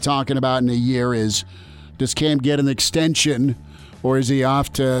we're going to be talking about in a year is, does Cam get an extension, or is he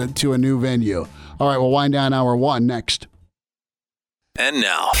off to a new venue? All right, we'll wind down hour one next. And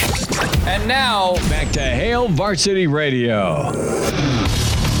now, back to Hail Varsity Radio.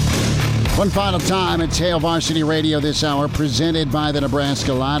 One final time, it's Hail Varsity Radio this hour, presented by the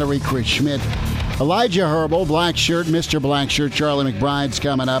Nebraska Lottery. Chris Schmidt, Elijah Herbal, Black Shirt, Mr. Black Shirt, Charlie McBride's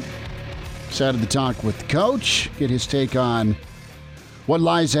coming up. Excited to talk with the coach, get his take on what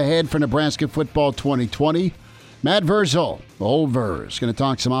lies ahead for Nebraska football 2020. Matt Vzral, old Vers, going to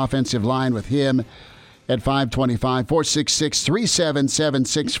talk some offensive line with him at 5:25.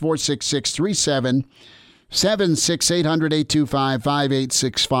 466-3776, 466-3776,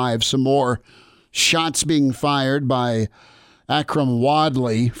 800-825-5865. Some more shots being fired by Akram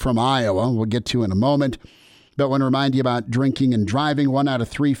Wadley from Iowa, we'll get to in a moment. But I want to remind you about drinking and driving. 1 out of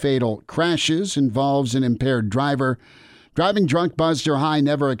 3 fatal crashes involves an impaired driver. Driving drunk, buzzed, or high,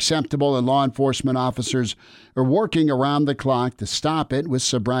 never acceptable, and law enforcement officers are working around the clock to stop it with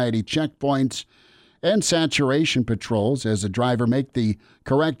sobriety checkpoints and saturation patrols as the driver make the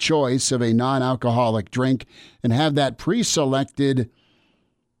correct choice of a non-alcoholic drink and have that pre-selected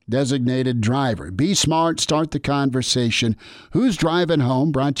designated driver. Be smart, start the conversation. Who's driving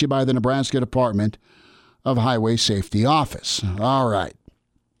home? Brought to you by the Nebraska Department of Highway Safety Office. All right.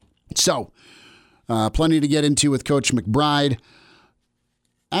 So, plenty to get into with Coach McBride.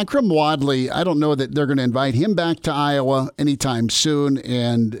 Akram Wadley, I don't know that they're going to invite him back to Iowa anytime soon.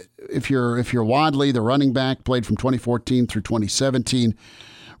 And if you're Wadley, the running back, played from 2014 through 2017,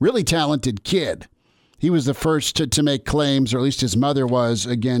 really talented kid. he was the first to make claims, or at least his mother was,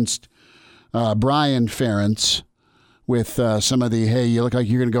 against Brian Ferentz with some of the, hey, you look like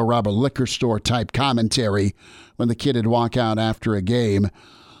you're going to go rob a liquor store type commentary when the kid would walk out after a game.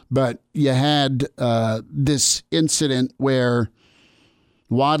 But you had this incident where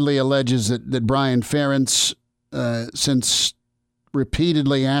Wadley alleges that Brian Ferentz, since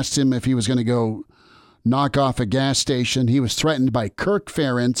repeatedly asked him if he was going to go knock off a gas station, he was threatened by Kirk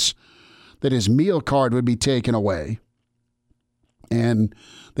Ferentz that his meal card would be taken away. And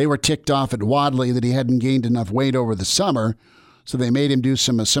they were ticked off at Wadley that he hadn't gained enough weight over the summer, so they made him do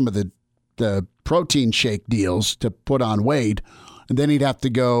some of the protein shake deals to put on weight, and then he'd have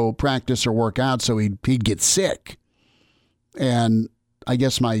to go practice or work out, so he'd get sick. And I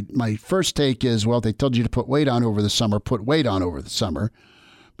guess my first take is, well, they told you to put weight on over the summer, put weight on over the summer.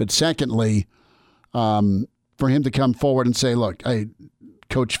 But secondly, for him to come forward and say, look,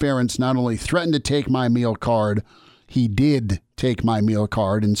 Coach Ferentz not only threatened to take my meal card, he did take my meal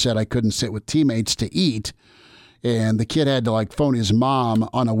card and said I couldn't sit with teammates to eat. And the kid had to phone his mom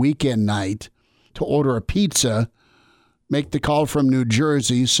on a weekend night to order a pizza, make the call from New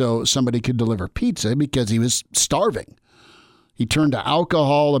Jersey so somebody could deliver pizza because he was starving. He turned to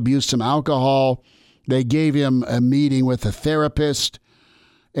alcohol, abused some alcohol. They gave him a meeting with a therapist,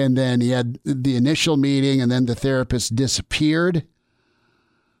 and then he had the initial meeting, and then the therapist disappeared.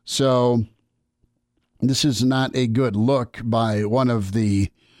 So this is not a good look by one of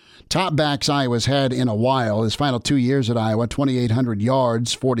the top backs Iowa's had in a while. His final 2 years at Iowa, 2,800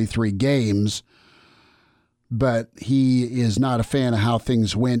 yards, 43 games. But he is not a fan of how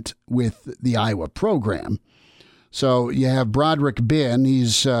things went with the Iowa program. So you have Broderick Bin.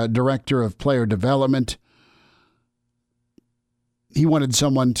 He's director of player development. He wanted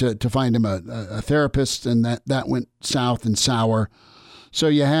someone to find him a therapist, and that went south and sour. So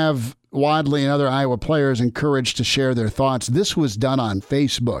you have Wadley and other Iowa players encouraged to share their thoughts. This was done on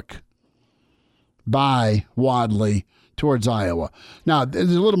Facebook by Wadley towards Iowa. Now,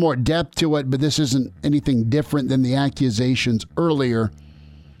 there's a little more depth to it, but this isn't anything different than the accusations earlier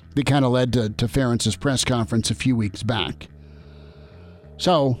that kind of led to Ferentz's press conference a few weeks back.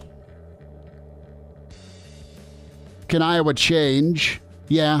 So, can Iowa change?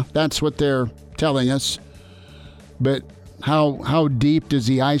 Yeah, that's what they're telling us. But how deep does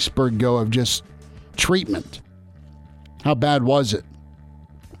the iceberg go of just treatment? How bad was it?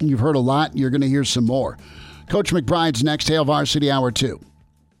 You've heard a lot. You're going to hear some more. Coach McBride's next. Hail Varsity Hour 2.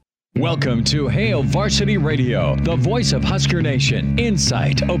 Welcome to Hail Varsity Radio, the voice of Husker Nation.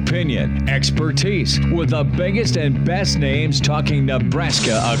 Insight, opinion, expertise, with the biggest and best names talking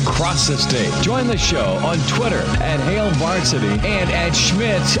Nebraska across the state. Join the show on Twitter at Hail Varsity and at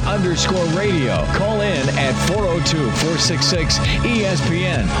Schmitz_radio. Call in at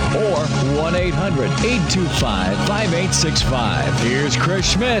 402-466-ESPN or 1-800-825-5865. Here's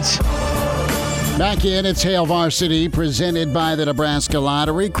Chris Schmitz. Back in, it's Hail Varsity, presented by the Nebraska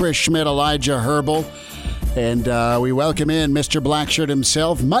Lottery. Chris Schmidt, Elijah Herbal, and we welcome in Mr. Blackshirt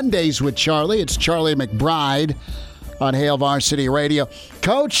himself. Mondays with Charlie. It's Charlie McBride on Hail Varsity Radio.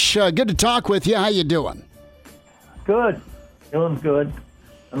 Coach, good to talk with you. How you doing? Good. Doing good.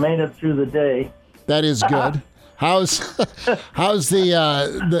 I made it through the day. That is good. How's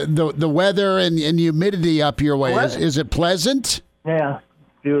the weather and humidity up your way? Is it pleasant? Yeah,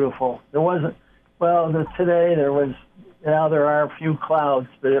 beautiful. There wasn't. Well, today there was. Now there are a few clouds,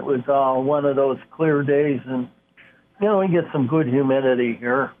 but it was one of those clear days, and we get some good humidity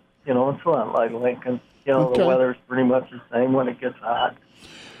here. It's a lot like Lincoln. Okay. The weather's pretty much the same when it gets hot.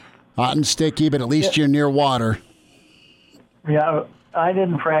 Hot and sticky, but at least you're near water. Yeah, I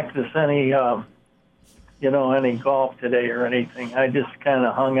didn't practice any, any golf today or anything. I just kind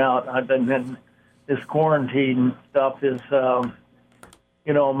of hung out. I've been this quarantine stuff is,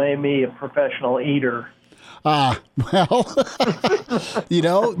 made me a professional eater. Well, you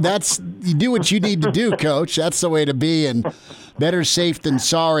do what you need to do, Coach. That's the way to be, and better safe than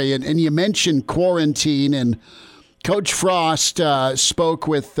sorry. And you mentioned quarantine, and Coach Frost spoke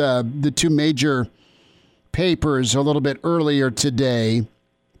with the two major papers a little bit earlier today.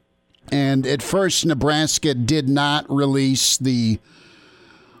 And at first, Nebraska did not release the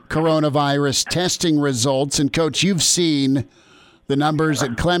coronavirus testing results. And, Coach, you've seen the numbers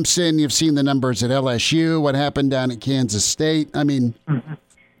at Clemson. You've seen the numbers at LSU, what happened down at Kansas State. I mean,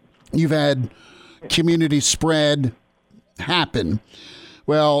 you've had community spread happen.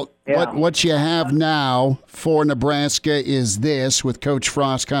 Well, what you have now for Nebraska is this, with Coach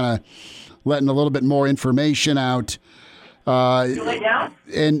Frost kind of letting a little bit more information out.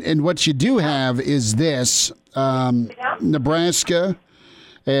 And what you do have is this. Nebraska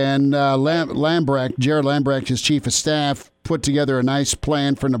And Jared Lambrecht, his chief of staff, put together a nice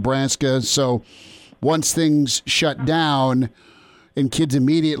plan for Nebraska. So once things shut down and kids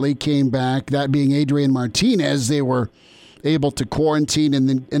immediately came back, that being Adrian Martinez, they were able to quarantine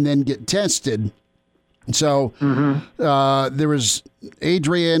and then get tested. So there was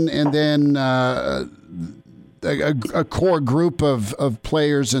Adrian and then a core group of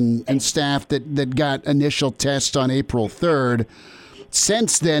players and staff that got initial tests on April 3rd.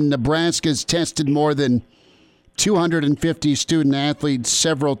 Since then, Nebraska's tested more than 250 student athletes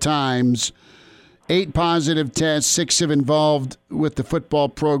several times. 8 positive tests, 6 have involved with the football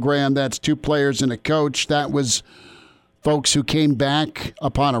program. That's 2 players and a coach. That was folks who came back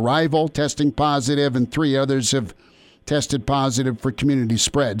upon arrival testing positive, and 3 others have tested positive for community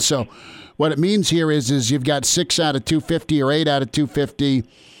spread. So what it means here is you've got 6 out of 250 or 8 out of 250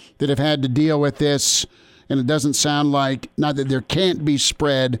 that have had to deal with this, and it doesn't sound like, not that there can't be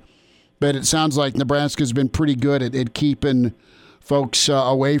spread, but it sounds like Nebraska's been pretty good at keeping folks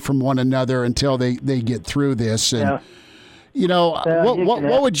away from one another until they get through this. And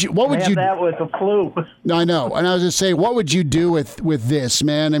what would you that with the flu? No, I know, and I was just saying, what would you do with this,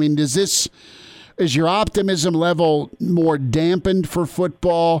 man? I mean, is your optimism level more dampened for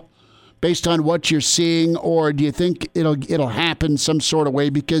football based on what you're seeing, or do you think it'll happen some sort of way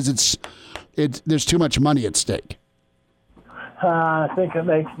because there's too much money at stake? I think it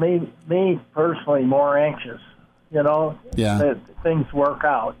makes me personally more anxious. That things work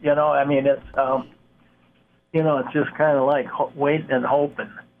out. I mean, it's it's just kind of like waiting and hoping.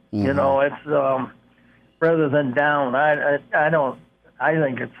 It's rather than down. I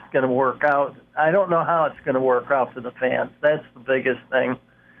think it's going to work out. I don't know how it's going to work out for the fans. That's the biggest thing.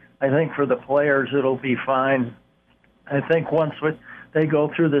 I think for the players, it'll be fine. I think once they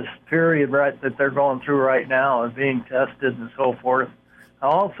go through this period that they're going through right now and being tested and so forth, I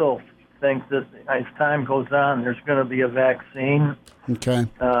also think that as time goes on, there's going to be a vaccine, which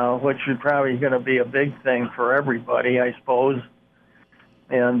is probably going to be a big thing for everybody, I suppose.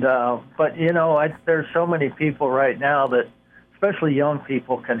 And but there's so many people right now that, especially young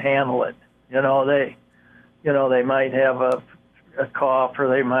people, can handle it. They might have a cough, or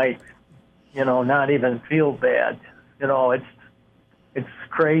they might, not even feel bad. It's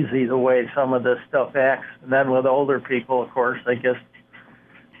crazy the way some of this stuff acts. And then with older people, of course,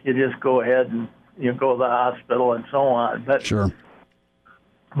 you just go ahead and you go to the hospital and so on. But sure.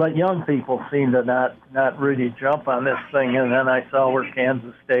 But young people seem to not really jump on this thing. And then I saw where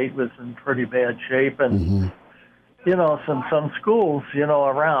Kansas State was in pretty bad shape, and some schools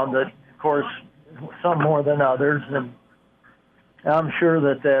around it, of course, some more than others, and I'm sure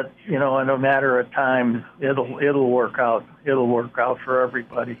that in a matter of time it'll work out. It'll work out for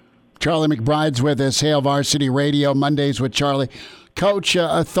everybody. Charlie McBride's with us, Hail Varsity Radio, Mondays with Charlie. Coach,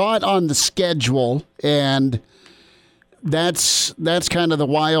 a thought on the schedule, and that's kind of the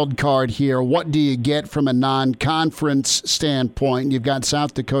wild card here. What do you get from a non-conference standpoint? You've got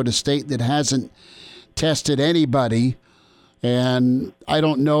South Dakota State that hasn't tested anybody, and I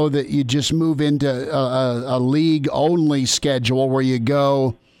don't know that you just move into a league-only schedule where you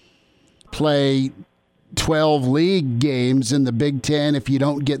go play 12 league games in the Big Ten. If you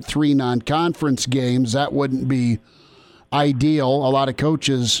don't get 3 non-conference games, that wouldn't be ideal. A lot of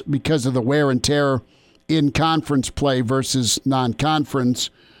coaches, because of the wear and tear in conference play versus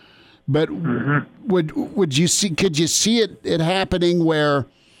non-conference. But could you see it happening where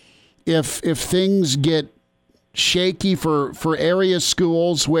if things get shaky for area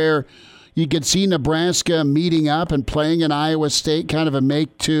schools, where you could see Nebraska meeting up and playing in Iowa State, kind of a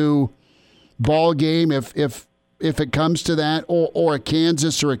make-two ball game if it comes to that, or a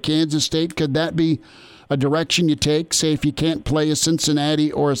Kansas or a Kansas State? Could that be a direction you take, say, if you can't play a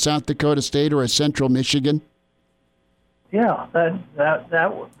Cincinnati or a South Dakota State or a Central Michigan? Yeah,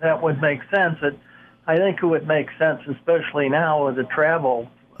 that would make sense. I think it would make sense, especially now with the travel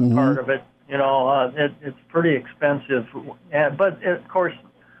part of it. It's pretty expensive, but of course,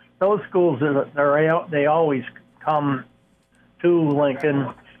 those schools they always come to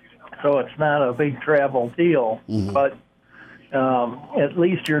Lincoln, so it's not a big travel deal. But at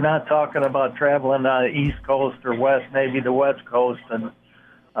least you're not talking about traveling on the East Coast or West, maybe the West Coast, and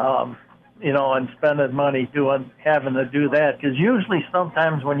and spending money having to do that. Because usually,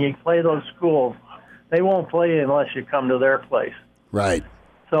 sometimes when you play those schools, they won't play you unless you come to their place. Right.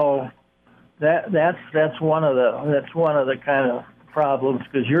 So that's one of the kind of problems,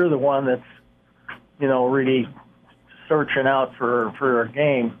 because you're the one that's really searching out for a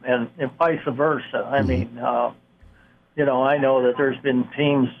game, and vice versa. I mean, I know that there's been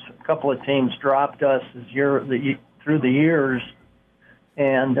a couple of teams dropped us through the years,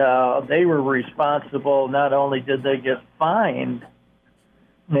 And they were responsible. Not only did they get fined,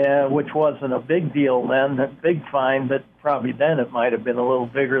 which wasn't a big deal then, a big fine, but probably then it might have been a little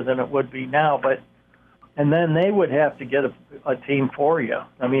bigger than it would be now. And then they would have to get a team for you.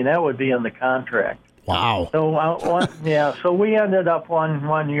 I mean, that would be in the contract. Wow. So so we ended up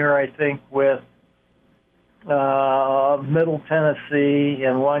one year, I think, with Middle Tennessee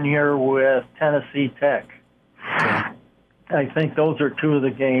and 1 year with Tennessee Tech. I think those are two of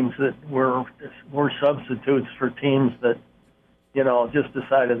the games that were substitutes for teams that, just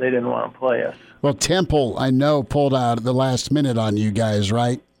decided they didn't want to play us. Well, Temple, I know, pulled out at the last minute on you guys,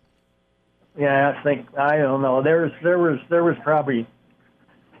 right? Yeah, I don't know. There were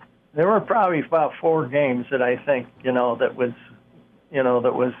probably about 4 games that I think, that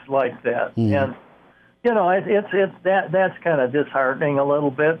was like that. And that's kind of disheartening a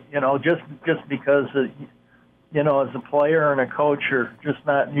little bit, just because as a player and a coach, you're just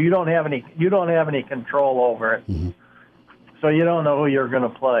not. You don't have any control over it, so you don't know who you're going to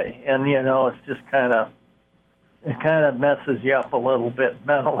play, and it's just kind of messes you up a little bit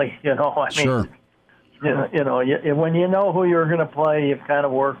mentally. Sure. When you know who you're going to play, you've kind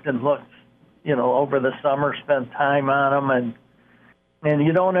of worked and looked, over the summer, spent time on them, and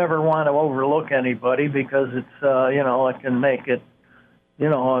you don't ever want to overlook anybody because it's it can make it.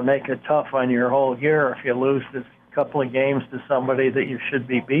 Make it tough on your whole year if you lose this couple of games to somebody that you should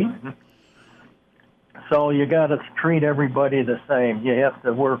be beating. So you got to treat everybody the same. You have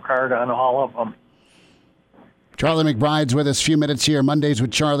to work hard on all of them. Charlie McBride's with us a few minutes here, Mondays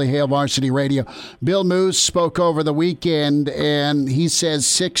with Charlie Hale, Varsity Radio. Bill Moose spoke over the weekend, and he says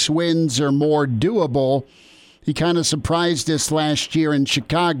 6 wins are more doable. He kind of surprised us last year in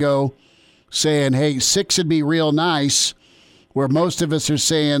Chicago, saying, hey, 6 would be real nice, where most of us are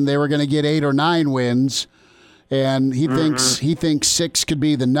saying they were going to get 8 or 9 wins, and he thinks 6 could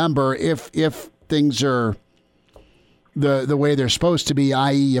be the number if things are the way they're supposed to be,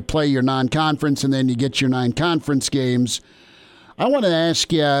 i.e. you play your non-conference and then you get your 9 conference games. I want to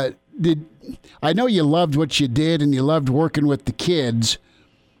ask you, I know you loved what you did and you loved working with the kids.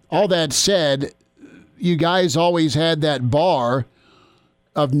 All that said, you guys always had that bar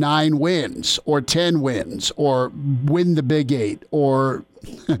of 9 wins or 10 wins or win the Big 8 or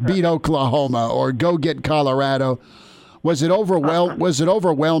beat Oklahoma or go get Colorado. Was it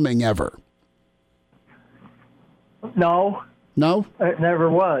overwhelming ever? No. No? It never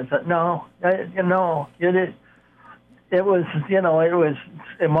was. No. It was, it was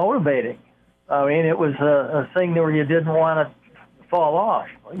motivating. I mean, it was a thing where you didn't want to fall off.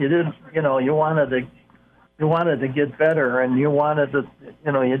 You didn't, you wanted to get better, and you wanted to,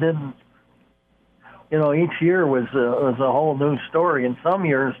 you didn't, each year was a whole new story. And some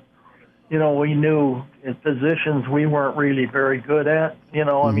years, we knew in positions we weren't really very good at,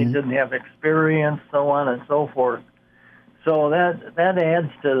 I mean, didn't have experience, so on and so forth. So that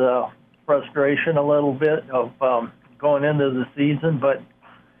adds to the frustration a little bit of going into the season. But,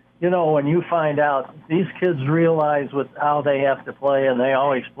 when you find out these kids realize how they have to play, and they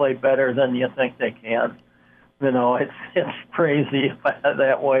always play better than you think they can. It's crazy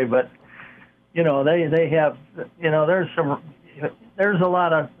that way, but they have there's a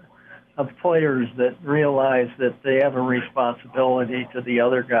lot of players that realize that they have a responsibility to the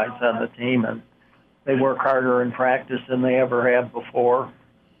other guys on the team, and they work harder in practice than they ever have before,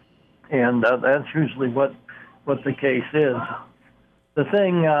 and that's usually what the case is. The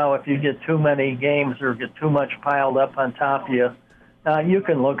thing, if you get too many games or get too much piled up on top of you, you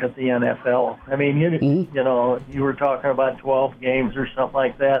can look at the NFL. I mean, you were talking about 12 games or something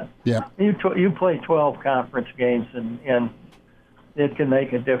like that. Yeah. You play 12 conference games, and it can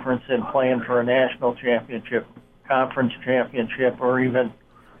make a difference in playing for a national championship, conference championship, or even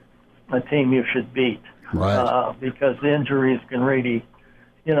a team you should beat. Right. Because injuries can really,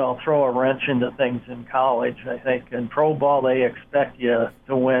 throw a wrench into things in college. I think in pro ball they expect you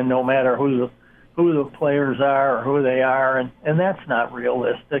to win no matter who the players are or who they are, and that's not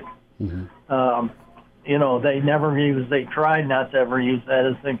realistic. Mm-hmm. They tried not to ever use that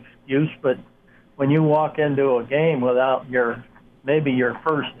as an excuse, but when you walk into a game without it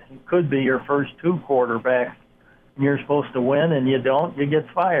could be your first 2 quarterbacks, and you're supposed to win and you don't, you get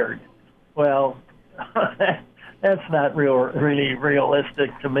fired. Well, that's not really realistic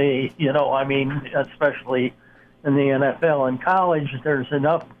to me, I mean, especially in the NFL. In college, there's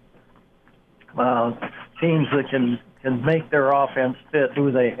enough teams that can make their offense fit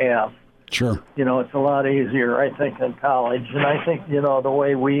who they have. Sure. It's a lot easier, I think, in college. And I think, the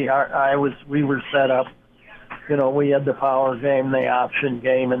way we were set up, we had the power game, the option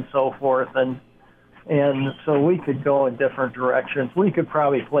game, and so forth. And, And so we could go in different directions. We could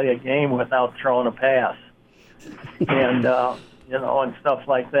probably play a game without throwing a pass, and and stuff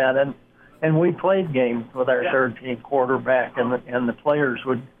like that. And we played games with our third-team quarterback, and the players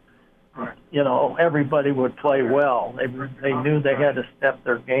would, everybody would play well. They knew they had to step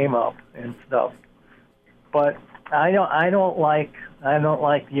their game up and stuff. But I don't like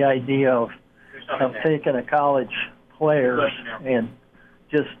the idea of taking a college player and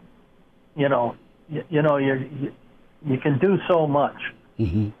just you can do so much,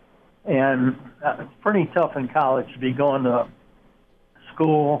 and it's pretty tough in college to be going to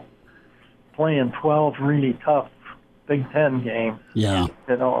school, playing 12 really tough Big Ten games,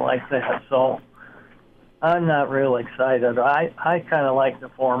 like that. So I'm not real excited. I kind of like the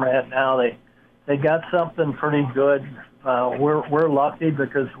format now. They got something pretty good. We're lucky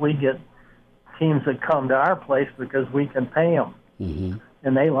because we get teams that come to our place because we can pay them,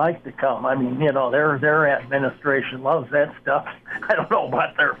 and they like to come. I mean, their administration loves that stuff. I don't know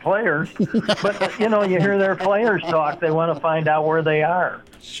about their players, but you hear their players talk. They want to find out where they are.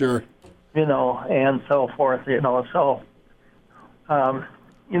 Sure. And so forth. So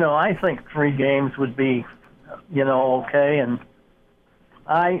I think 3 games would be, okay. And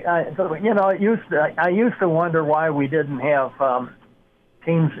I used to wonder why we didn't have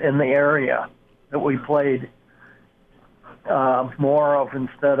teams in the area that we played more of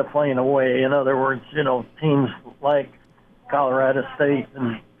instead of playing away. In other words, teams like Colorado State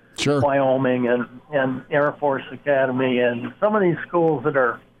and Wyoming and Air Force Academy and some of these schools that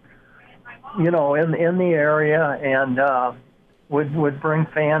are, in the area and would bring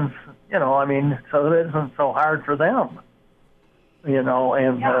fans, so it isn't so hard for them, and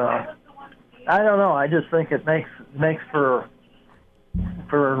I don't know. I just think it makes for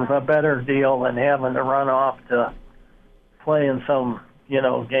a better deal than having to run off to play in some,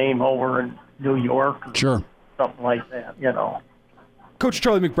 game over in New York. Sure. Something like that, Coach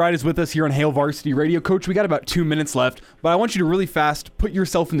Charlie McBride is with us here on Hail Varsity Radio. Coach, we got about 2 minutes left, but I want you to really fast put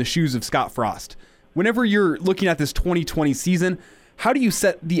yourself in the shoes of Scott Frost. Whenever you're looking at this 2020 season, how do you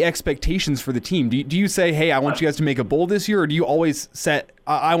set the expectations for the team? Do you say, hey, I want you guys to make a bowl this year, or do you always set,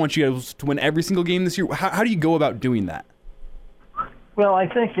 I want you guys to win every single game this year? How do you go about doing that? Well, I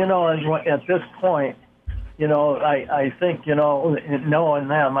think, at this point, I think, knowing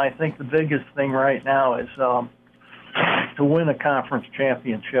them, I think the biggest thing right now is to win a conference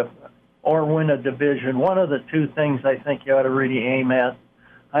championship or win a division. One of the two things I think you ought to really aim at.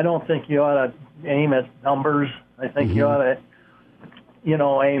 I don't think you ought to aim at numbers. I think you ought to,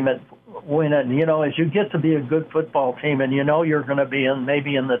 aim at winning. As you get to be a good football team and you're going to be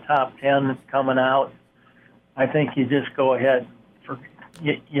maybe in the top 10 coming out, I think you just go ahead for,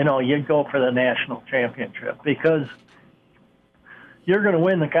 you'd go for the national championship because you're going to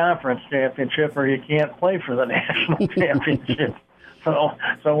win the conference championship or you can't play for the national championship. So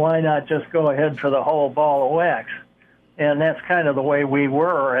why not just go ahead for the whole ball of wax? And that's kind of the way we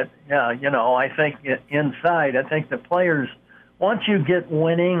were. I think inside, I think the players, once you get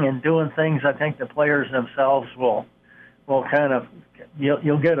winning and doing things, I think the players themselves will kind of,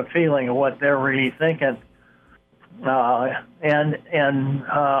 you'll get a feeling of what they're really thinking. I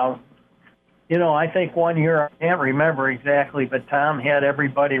think one year, I can't remember exactly, but Tom had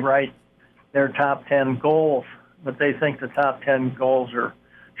everybody write their top 10 goals, but they think the top 10 goals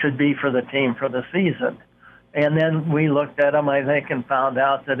should be for the team for the season. And then we looked at them, I think, and found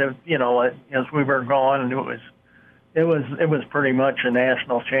out that as we were going, it was pretty much a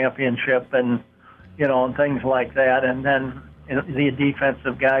national championship and and things like that. And then the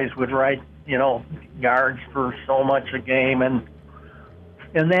defensive guys would write guards for so much a game, and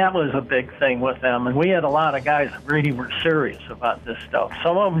that was a big thing with them. And we had a lot of guys that really were serious about this stuff.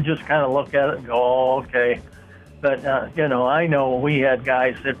 Some of them just kind of look at it and go, oh, okay. But, I know we had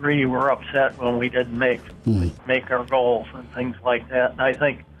guys that really were upset when we didn't make our goals and things like that. And I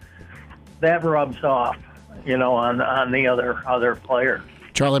think that rubs off, on the other players.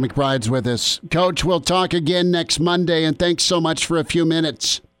 Charlie McBride's with us. Coach, we'll talk again next Monday, and thanks so much for a few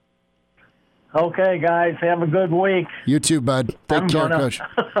minutes. Okay, guys, have a good week. You too, bud. Take care, Coach.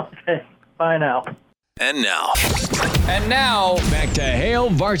 Okay, bye now. And now, back to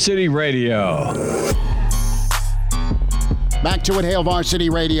Hail Varsity Radio. Back to it, Hail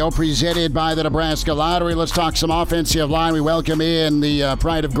Varsity Radio, presented by the Nebraska Lottery. Let's talk some offensive line. We welcome in the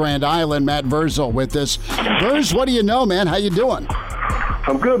pride of Grand Island, Matt Vzral, with us. Verz, what do you know, man? How you doing?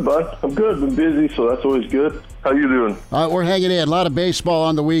 I'm good, bud. I'm good. Been busy, so that's always good. How you doing? We're hanging in. A lot of baseball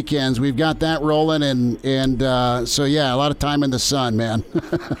on the weekends. We've got that rolling, and so yeah, a lot of time in the sun, man.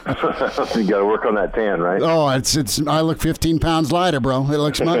 You got to work on that tan, right? Oh, it's. I look 15 pounds lighter, bro. It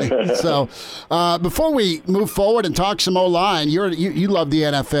looks money. So, before we move forward and talk some O-line, you love the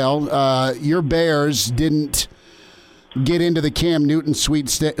NFL. Your Bears didn't get into the Cam Newton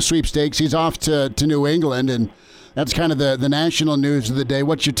sweepstakes. He's off to New England, and that's kind of the national news of the day.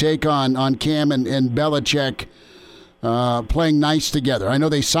 What's your take on Cam and Belichick playing nice together? I know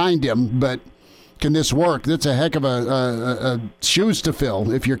they signed him, but can this work? That's a heck of a shoes to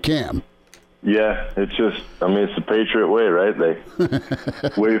fill if you're Cam. Yeah, it's just, it's the Patriot way, right? They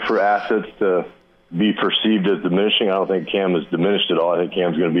wait for assets to be perceived as diminishing. I don't think Cam is diminished at all. I think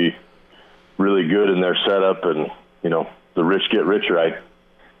Cam's going to be really good in their setup, and, the rich get richer.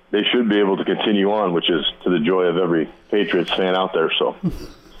 They should be able to continue on, which is to the joy of every Patriots fan out there. So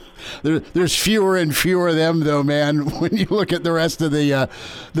there's fewer and fewer of them, though, man. When you look at the rest of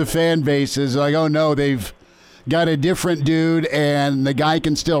the fan bases, like, oh no, they've got a different dude, and the guy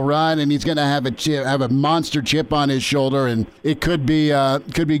can still run, and he's going to have a monster chip on his shoulder, and it could be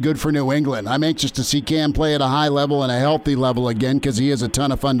good for New England. I'm anxious to see Cam play at a high level and a healthy level again, because he is a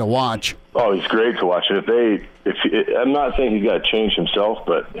ton of fun to watch. Oh, he's great to watch. I'm not saying he's got to change himself,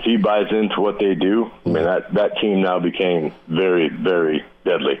 but if he buys into what they do, that team now became very, very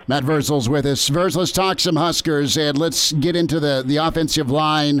deadly. Matt Vzral's with us. Vzral, let's talk some Huskers, and let's get into the offensive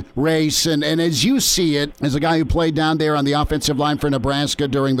line race. And as you see it, as a guy who played down there on the offensive line for Nebraska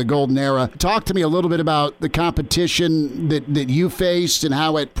during the Golden Era, talk to me a little bit about the competition that you faced and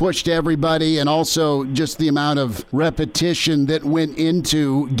how it pushed everybody, and also just the amount of repetition that went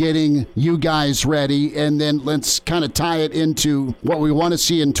into getting you guys ready. And then let's kind of tie it into what we want to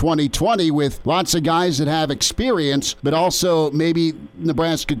see in 2020 with lots of guys that have experience, but also maybe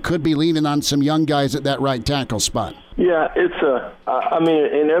Nebraska could be leaning on some young guys at that right tackle spot. Yeah,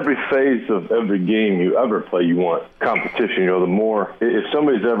 in every phase of every game you ever play, you want competition. The more, if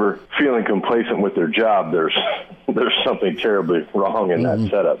somebody's ever feeling complacent with their job, there's something terribly wrong in that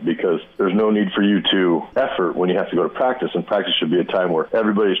setup, because there's no need for you to effort when you have to go to practice, and practice should be a time where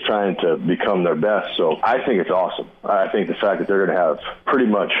everybody's trying to become their best. So I think it's awesome. I think the fact that they're going to have pretty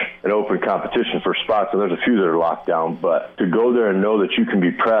much an open competition for spots, and there's a few that are locked down, but to go there and know that you can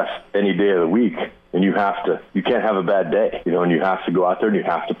be pressed any day of the week, and you can't have a bad day, and you have to go out there and you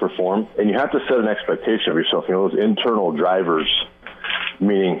have to perform, and you have to set an expectation of yourself. Those internal drivers,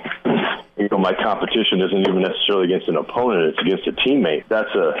 meaning, my competition isn't even necessarily against an opponent, it's against a teammate.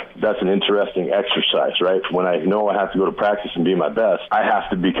 That's an interesting exercise, right? When I know I have to go to practice and be my best, I have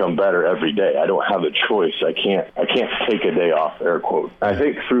to become better every day. I don't have a choice. I can't take a day off, air quote. I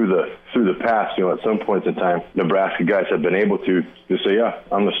think through the past, at some points in time, Nebraska guys have been able to say, yeah,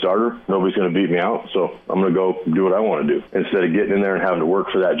 I'm the starter. Nobody's going to beat me out, so I'm going to go do what I want to do. Instead of getting in there and having to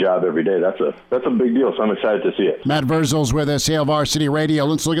work for that job every day, that's a big deal, so I'm excited to see it. Matt Vzral's with us, Hail Varsity Radio.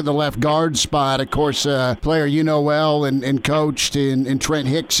 Let's look at the left guard spot. Of course, a player you know well and coached in Trent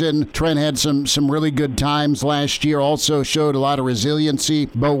Hickson. Trent had some really good times last year, also showed a lot of resiliency.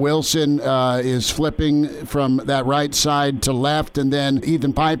 Bo Wilson is flipping from that right side to left, and then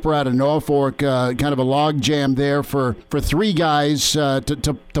Ethan Piper out of Norfolk, kind of a log jam there for three guys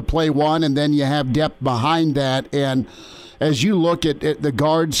to play one, and then you have depth behind that. And as you look at the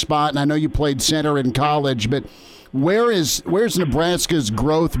guard spot, and I know you played center in college, but where's Nebraska's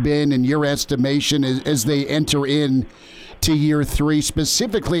growth been in your estimation as they enter in to year three,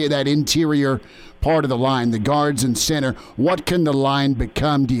 specifically that interior part of the line, the guards and center? What can the line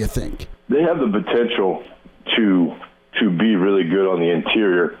become, do you think? They have the potential to be really good on the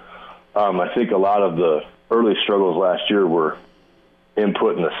interior. I think a lot of the early struggles last year were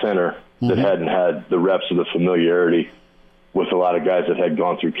input in the center that hadn't had the reps of the familiarity with a lot of guys that had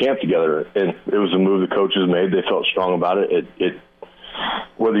gone through camp together. And it was a move the coaches made. They felt strong about it. It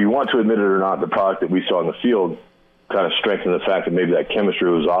whether you want to admit it or not, the product that we saw in the field kind of strengthened the fact that maybe that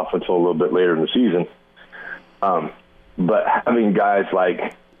chemistry was off until a little bit later in the season. But having guys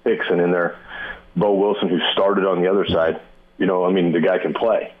like Hickson in there, Bo Wilson, who started on the other side, the guy can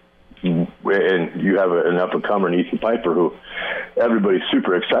play. And you have an up-and-comer in Ethan Piper, who everybody's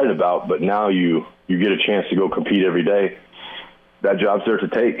super excited about, but now you get a chance to go compete every day. That job's there to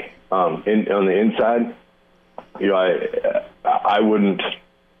take. On the inside, I wouldn't.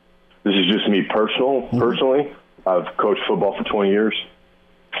 This is just me personally. I've coached football for 20 years.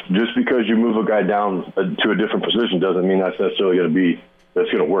 Just because you move a guy down to a different position doesn't mean that's necessarily going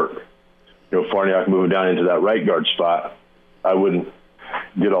to work. Farniak moving down into that right guard spot, I wouldn't.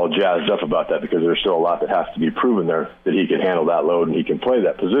 get all jazzed up about that because there's still a lot that has to be proven there that he can handle that load and he can play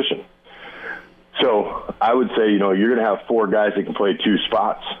that position. So I would say, you're going to have 4 guys that can play 2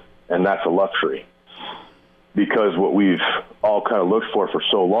 spots, and that's a luxury. Because what we've all kind of looked for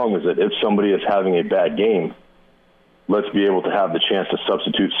so long is that if somebody is having a bad game, let's be able to have the chance to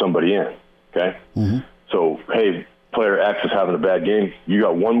substitute somebody in, okay? Mm-hmm. So, hey, player X is having a bad game. You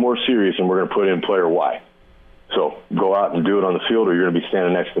got one more series, and we're going to put in player Y. So go out and do it on the field, or you're going to be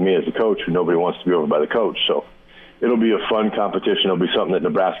standing next to me as the coach, and nobody wants to be over by the coach. So it'll be a fun competition. It'll be something that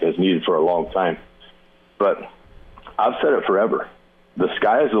Nebraska has needed for a long time. But I've said it forever. The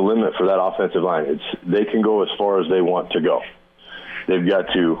sky is the limit for that offensive line. They can go as far as they want to go. They've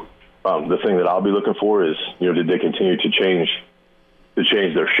got to. The thing that I'll be looking for is, did they continue to change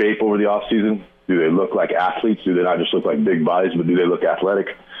their shape over the offseason? Do they look like athletes? Do they not just look like big bodies, but do they look athletic?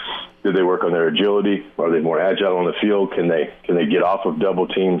 Do they work on their agility? Are they more agile on the field? Can they get off of double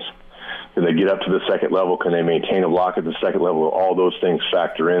teams? Can they get up to the second level? Can they maintain a block at the second level? All those things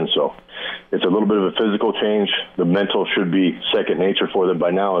factor in. So it's a little bit of a physical change. The mental should be second nature for them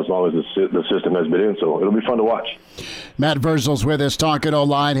by now, as long as the system has been in. So it'll be fun to watch. Matt Vzral's with us, talking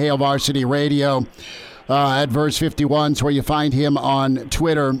O-line, Hail Varsity Radio. At Verse51 is where you find him on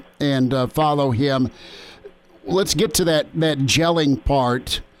Twitter, and follow him. Let's get to that gelling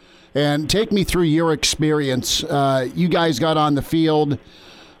part, and take me through your experience. You guys got on the field,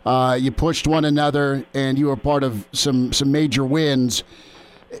 you pushed one another, and you were part of some major wins.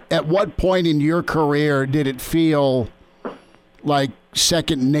 At what point in your career did it feel like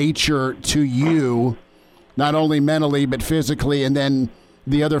second nature to you, not only mentally but physically, and then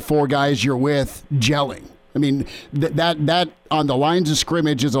the other 4 guys you're with gelling? I mean, that on the lines of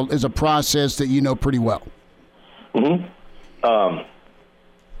scrimmage is a process that you know pretty well. Mm-hmm.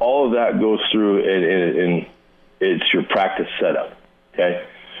 All of that goes through, and it's your practice setup, okay?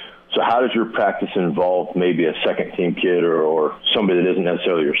 So how does your practice involve maybe a second-team kid or somebody that isn't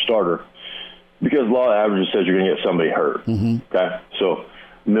necessarily your starter? Because law of averages says you're going to get somebody hurt, okay? So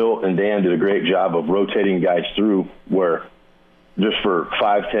Milt and Dan did a great job of rotating guys through where just for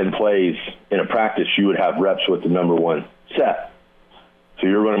 5-10 plays in a practice, you would have reps with the number 1 set. So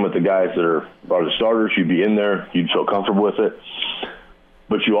you're running with the guys that are the starters. You'd be in there. You'd feel comfortable with it.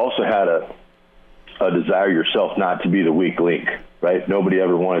 But you also had a desire yourself not to be the weak link, right? Nobody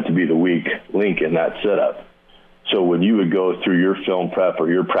ever wanted to be the weak link in that setup. So when you would go through your film prep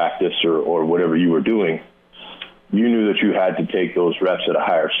or your practice or whatever you were doing, you knew that you had to take those reps at a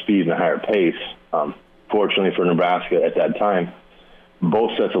higher speed and a higher pace. Fortunately for Nebraska at that time,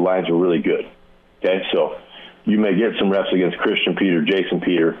 both sets of lines were really good. Okay, so you may get some reps against Christian Peter, Jason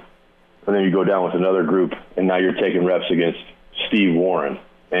Peter, and then you go down with another group, and now you're taking reps against Steve Warren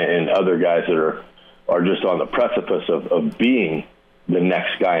and other guys that are just on the precipice of being the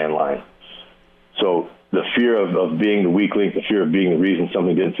next guy in line. So the fear of being the weak link, the fear of being the reason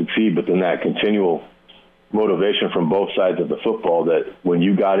something didn't succeed, but then that continual motivation from both sides of the football that when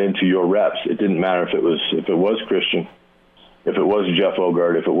you got into your reps, it didn't matter if it was Christian, if it was Jeff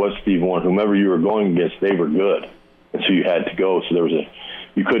Ogard, if it was Steve Warren, whomever you were going against, they were good. And so you had to go. So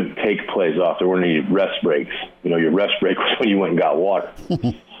you couldn't take plays off. There weren't any rest breaks. Your rest break was when you went and got water.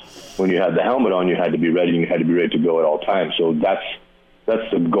 When you had the helmet on, you had to be ready, and you had to be ready to go at all times. So that's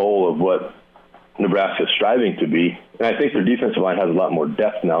the goal of what Nebraska is striving to be. And I think their defensive line has a lot more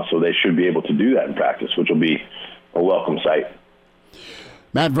depth now, so they should be able to do that in practice, which will be a welcome sight.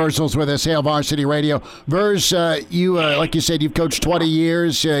 Matt Vzral's with us, Hail Varsity Radio. Verz, you, like you said, you've coached 20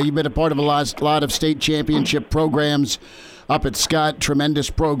 years. You've been a part of a lot of state championship programs up at Scott, tremendous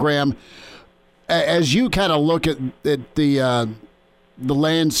program. As you kind of look at the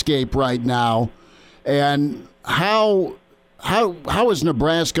landscape right now, and how is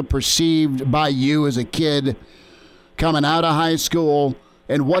Nebraska perceived by you as a kid coming out of high school?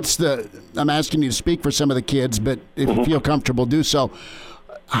 And I'm asking you to speak for some of the kids, but if you feel comfortable, do so.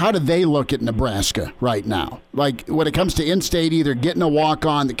 How do they look at Nebraska right now? Like when it comes to in-state, either getting a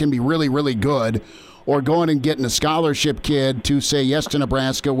walk-on that can be really, really good or going and getting a scholarship kid to say yes to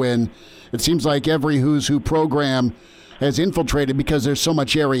Nebraska when it seems like every who's who program has infiltrated because there's so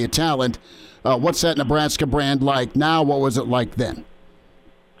much area talent. What's that Nebraska brand like now? What was it like then?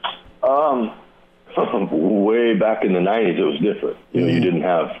 Way back in the 90s, it was different. You didn't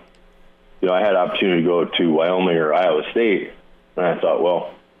have, I had opportunity to go to Wyoming or Iowa State, and I thought,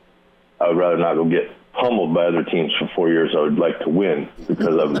 well, I would rather not go get pummeled by other teams for 4 years. I would like to win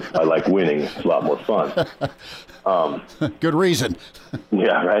because I like winning. It's a lot more fun. Good reason.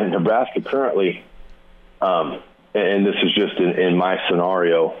 Yeah, right. Nebraska currently, and this is just in my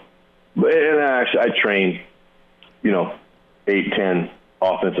scenario, and actually I train, 8, 10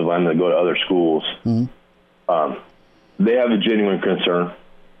 offensive linemen that go to other schools, they have a genuine concern.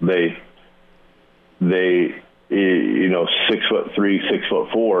 They 6'3",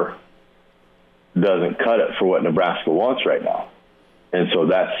 6'4" doesn't cut it for what Nebraska wants right now. And so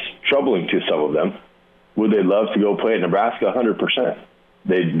that's troubling to some of them. Would they love to go play at Nebraska? 100%.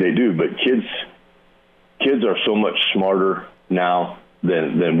 They do, but kids are so much smarter now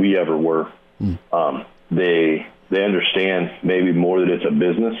than we ever were. They understand maybe more that it's a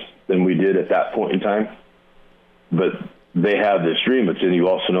business than we did at that point in time. But they have this dream, but then you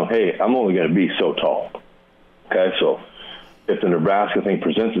also know, hey, I'm only going to be so tall. Okay, so if the Nebraska thing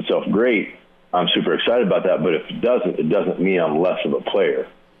presents itself, great. I'm super excited about that, but if it doesn't mean I'm less of a player.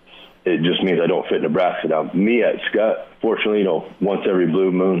 It just means I don't fit Nebraska. Now, me at Scott, fortunately, once every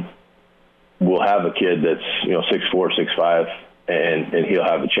blue moon, we'll have a kid that's, 6'4", 6'5", and he'll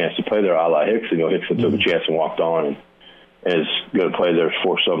have a chance to play there a la Hickson. Hickson took a chance and walked on and is going to play there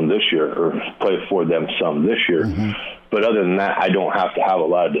for some this year, or play for them some this year. But other than that, I don't have to have a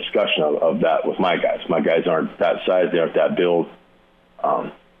lot of discussion of that with my guys. My guys aren't that size. They aren't that build.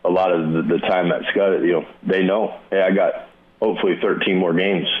 A lot of the time at Scott, they know, hey, I got hopefully 13 more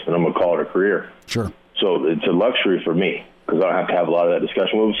games, and I'm going to call it a career. Sure. So it's a luxury for me because I don't have to have a lot of that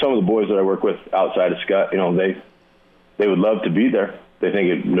discussion. With some of the boys that I work with outside of Scott, they would love to be there. They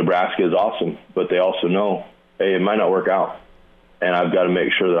think Nebraska is awesome, but they also know, hey, it might not work out. And I've got to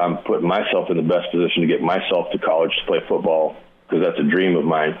make sure that I'm putting myself in the best position to get myself to college to play football, because that's a dream of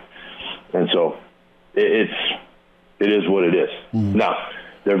mine. And so it is what it is. Now,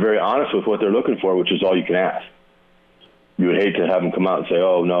 they're very honest with what they're looking for, which is all you can ask. You would hate to have them come out and say,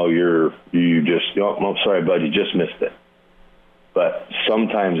 oh, no, I'm sorry, bud, you just missed it. But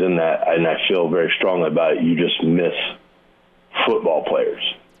sometimes in that, and I feel very strongly about it, you just miss football players.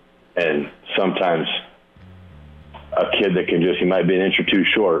 And sometimes a kid that he might be an inch or two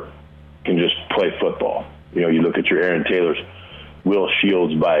short, can just play football. You look at your Aaron Taylors, Will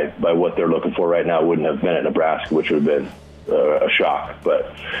Shields, by what they're looking for right now, wouldn't have been at Nebraska, which would have been a shock.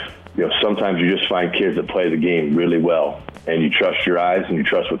 But sometimes you just find kids that play the game really well, and you trust your eyes and you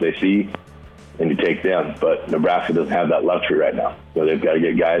trust what they see, and you take them. But Nebraska doesn't have that luxury right now. They've got to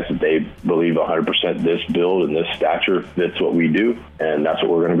get guys that they believe 100% this build and this stature fits what we do, and that's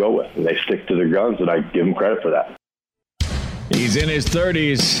what we're going to go with. And they stick to their guns, and I give them credit for that. He's in his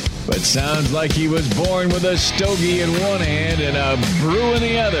 30s, but sounds like he was born with a stogie in one hand and a brew in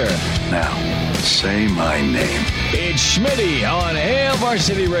the other. Now, say my name. It's Schmitty on Hail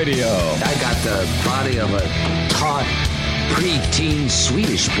Varsity Radio. I got the body of a taut, preteen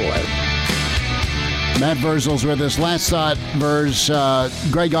Swedish boy. Matt Vzral's with us. Last thought,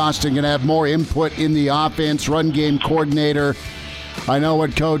 Greg Austin going to have more input in the offense, run game coordinator. I know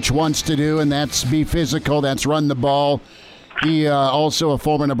what Coach wants to do, and that's be physical. That's run the ball. He also a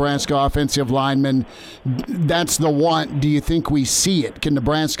former Nebraska offensive lineman. That's the want. Do you think we see it? Can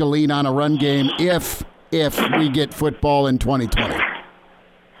Nebraska lean on a run game if we get football in 2020?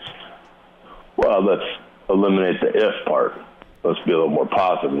 Well, let's eliminate the if part. Let's be a little more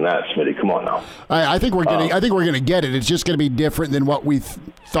positive than that, Smitty. Come on now. I think we're going to get it. It's just going to be different than what we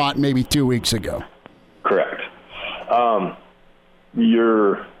thought maybe 2 weeks ago. Correct.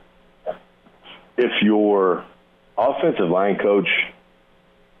 If your offensive line coach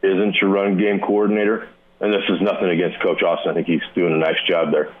isn't your run game coordinator, and this is nothing against Coach Austin, I think he's doing a nice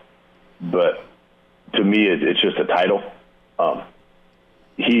job there, but to me it's just a title.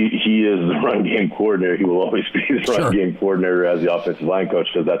 He is the run game coordinator. He will always be the run game coordinator as the offensive line coach,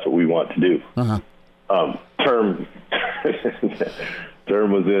 because that's what we want to do.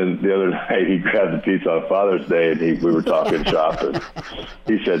 Term was in the other night. He grabbed the pizza on Father's Day, and we were talking shop, and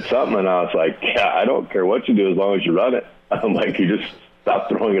he said something, and I was like, yeah, I don't care what you do as long as you run it. I'm like, you just stop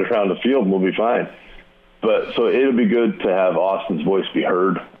throwing it around the field and we'll be fine. But so it'll be good to have Austin's voice be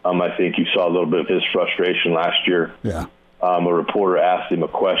heard. I think you saw a little bit of his frustration last year. Yeah. A reporter asked him a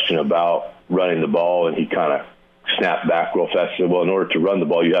question about running the ball, and he kind of snapped back real fast and said, well, in order to run the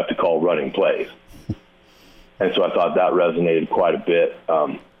ball, you have to call running plays. And so I thought that resonated quite a bit.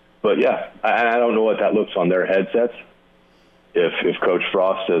 But, yeah, I don't know what that looks on their headsets. If Coach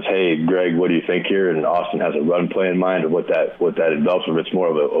Frost says, hey, Greg, what do you think here? And Austin has a run play in mind, or what that develops, if it's more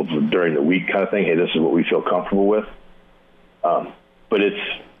of a during the week kind of thing, hey, this is what we feel comfortable with. But it's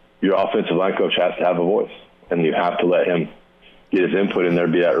your offensive line coach has to have a voice, and you have to let him get his input in there,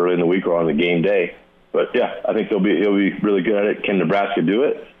 be that early in the week or on the game day. But, yeah, I think he'll be really good at it. Can Nebraska do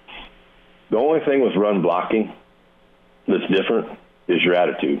it? The only thing with run blocking that's different is your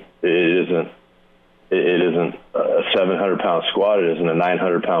attitude. It isn't a 700-pound squat. It isn't a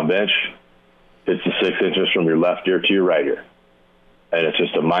 900-pound bench. It's the 6 inches from your left ear to your right ear. And it's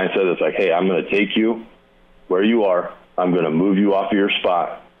just a mindset that's like, hey, I'm going to take you where you are. I'm going to move you off of your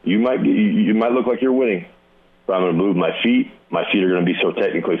spot. You might look like you're winning, but I'm going to move my feet. My feet are going to be so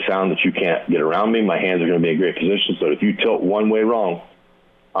technically sound that you can't get around me. My hands are going to be in great position. So if you tilt one way wrong,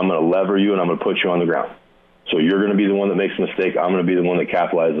 I'm going to lever you and I'm going to put you on the ground. So you're going to be the one that makes a mistake. I'm going to be the one that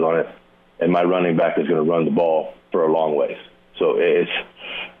capitalizes on it. And my running back is going to run the ball for a long ways. So it's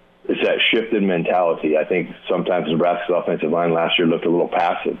that shifted mentality. I think sometimes Nebraska's offensive line last year looked a little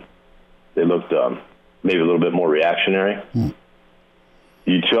passive. They looked maybe a little bit more reactionary.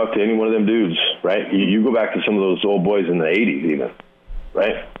 You talk to any one of them dudes, right? You go back to some of those old boys in the 80s even,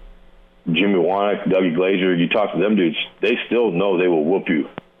 right? Jimmy Wannick, Dougie Glazier, you talk to them dudes, they still know they will whoop you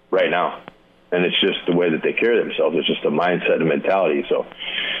right now. And it's just the way that they carry themselves. It's just a mindset and mentality. So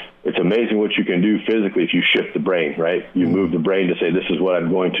it's amazing what you can do physically if you shift the brain, right? You move the brain to say, this is what I'm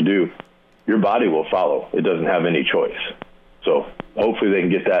going to do. Your body will follow. It doesn't have any choice. So hopefully they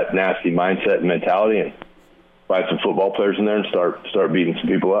can get that nasty mindset and mentality and find some football players in there and start beating some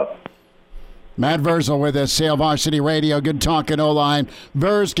people up. Matt Vzral with us, Sail Varsity Radio. Good talking O-line.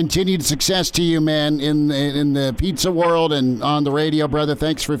 Verz, continued success to you, man, in the pizza world and on the radio, brother.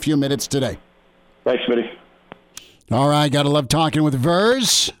 Thanks for a few minutes today. Thanks, Smitty. All right, got to love talking with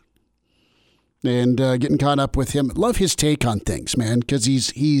Verz and getting caught up with him. Love his take on things, man, because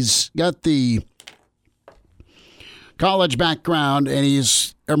he's got the college background and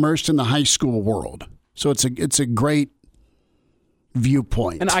he's immersed in the high school world. So it's a great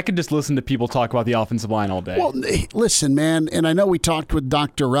viewpoint. And I could just listen to people talk about the offensive line all day. Well, listen, man, and I know we talked with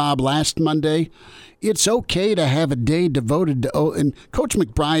Dr. Rob last Monday. It's okay to have a day devoted to, and Coach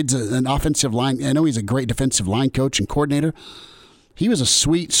McBride's an offensive line. I know he's a great defensive line coach and coordinator. He was a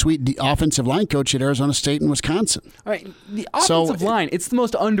sweet offensive line coach at Arizona State and Wisconsin. All right, the offensive line, it's the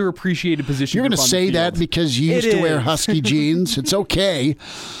most underappreciated position. You're going to say that because you used to wear Husky jeans. It's okay.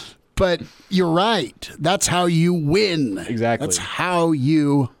 But you're right. That's how you win. Exactly. That's how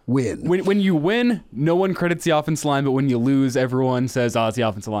you win. When you win, no one credits the offensive line, but when you lose, everyone says, it's the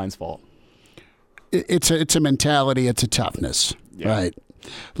offensive line's fault. It's a mentality. It's a toughness. Yeah. Right.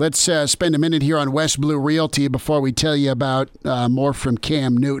 Let's spend a minute here on West Blue Realty before we tell you about more from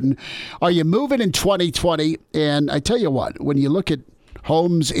Cam Newton. Are you moving in 2020? And I tell you what, when you look at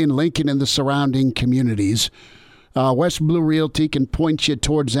homes in Lincoln and the surrounding communities, West Blue Realty can point you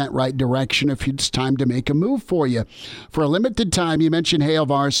towards that right direction if it's time to make a move for you. For a limited time, you mentioned Hail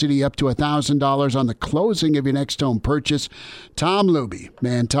Varsity, up to $1,000 on the closing of your next home purchase. Tom Luby,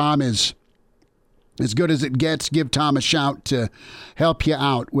 man, Tom is as good as it gets. Give Tom a shout to help you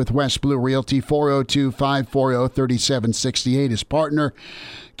out with West Blue Realty, 402-540-3768. His partner,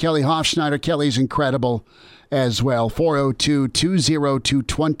 Kelly Hofschneider. Kelly's incredible as well,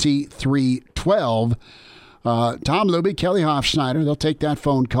 402-202-2312. Tom Luby, Kelly Hofschneider, they'll take that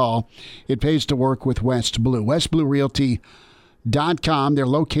phone call. It pays to work with West Blue. WestBlueRealty.com. They're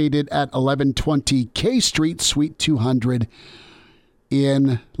located at 1120 K Street, Suite 200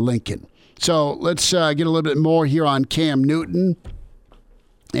 in Lincoln. So let's get a little bit more here on Cam Newton.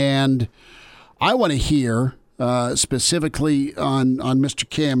 And I want to hear specifically on Mr.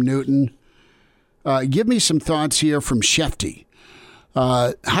 Cam Newton. Give me some thoughts here from Shefty.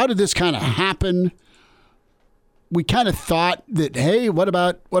 How did this kind of happen? We kind of thought that, hey, what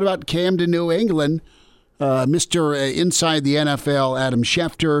about Cam to New England? Mr. Inside the NFL, Adam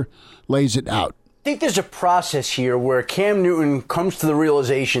Schefter, lays it out. I think there's a process here where Cam Newton comes to the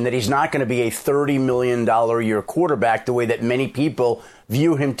realization that he's not going to be a $30 million a year quarterback the way that many people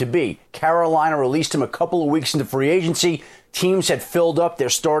view him to be. Carolina released him a couple of weeks into free agency. Teams had filled up their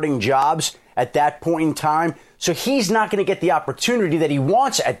starting jobs at that point in time. So he's not going to get the opportunity that he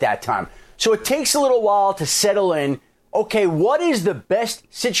wants at that time. So it takes a little while to settle in. Okay, what is the best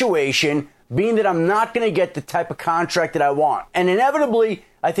situation, being that I'm not going to get the type of contract that I want? And inevitably,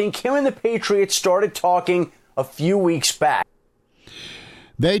 I think him and the Patriots started talking a few weeks back.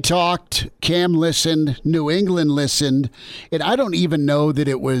 They talked, Cam listened, New England listened, and I don't even know that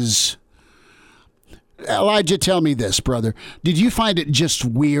it was... Elijah, tell me this, brother. Did you find it just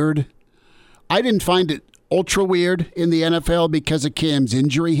weird? I didn't find it ultra weird in the NFL because of Cam's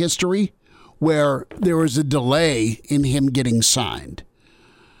injury history, where there was a delay in him getting signed.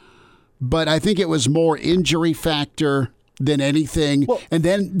 But I think it was more injury factor than anything. Well, and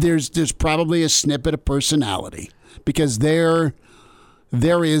then there's probably a snippet of personality, because there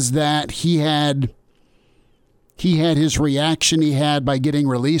is that he had his reaction he had by getting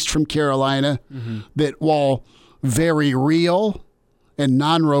released from Carolina, that while very real and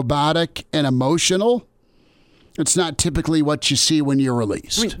non-robotic and emotional, it's not typically what you see when you're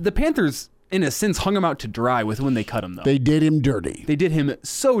released. I mean, the Panthers in a sense, hung him out to dry with when they cut him, though. They did him dirty. They did him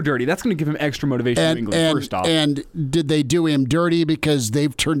so dirty. That's going to give him extra motivation in England, first off. And did they do him dirty because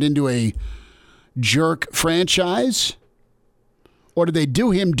they've turned into a jerk franchise? Or did they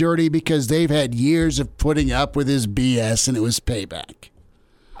do him dirty because they've had years of putting up with his BS and it was payback?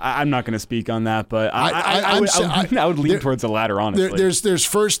 I'm not going to speak on that, but I would lean towards the latter, honestly. There's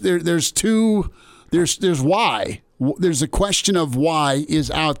why. There's a question of why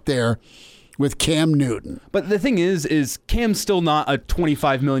is out there with Cam Newton. But the thing is Cam's still not a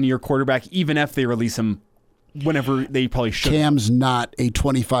 $25 million a year quarterback, even if they release him whenever they probably should. Cam's not a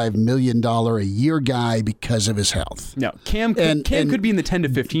 $25 million a year guy because of his health. No, Cam could be in the 10 to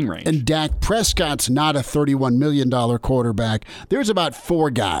 15 range. And Dak Prescott's not a $31 million quarterback. There's about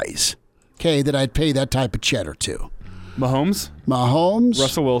 4 guys, that I'd pay that type of cheddar to. Mahomes,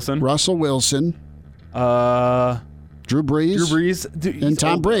 Russell Wilson, Drew Brees, and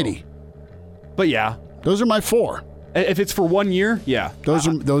Tom Brady. But yeah, those are my 4. If it's for 1 year, yeah, those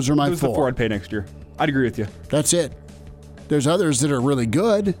are my 4. Those are the 4 I'd pay next year. I'd agree with you. That's it. There's others that are really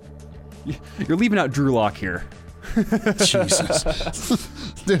good. You're leaving out Drew Lock here. Jesus.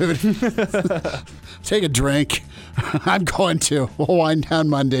 Dude. Take a drink. I'm going to. We'll wind down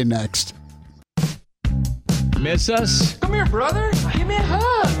Monday next. Miss us? Come here, brother. Give me a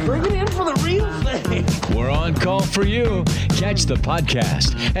hug. Bring it in for the real thing. We're on call for you. Catch the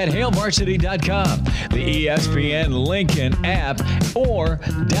podcast at HailVarsity.com, the ESPN Lincoln app, or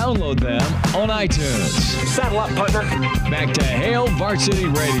download them on iTunes. Saddle up, partner. Back to Hail Varsity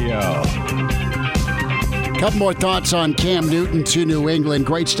Radio. Couple more thoughts on Cam Newton to New England.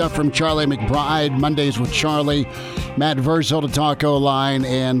 Great stuff from Charlie McBride. Mondays with Charlie. Matt Vzral to talk O-line.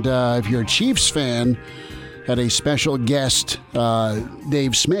 And if you're a Chiefs fan, had a special guest,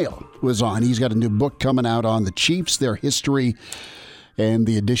 Dave Smale, was on. He's got a new book coming out on the Chiefs, their history, and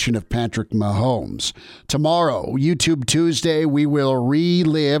the addition of Patrick Mahomes. Tomorrow, YouTube Tuesday, we will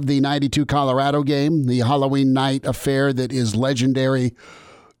relive the 92 Colorado game, the Halloween night affair that is legendary,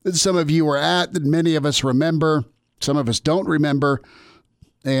 that some of you were at, that many of us remember, some of us don't remember,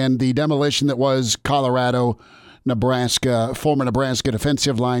 and the demolition that was Colorado, Nebraska, former Nebraska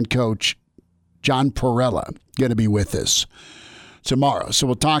defensive line coach John Perrella going to be with us tomorrow. So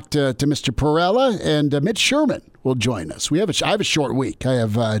we'll talk to Mr. Perrella, and Mitch Sherman will join us. I have a short week. I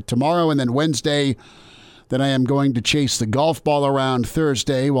have tomorrow and then Wednesday. Then I am going to chase the golf ball around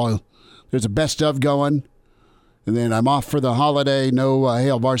Thursday while there's a best of going. And then I'm off for the holiday. No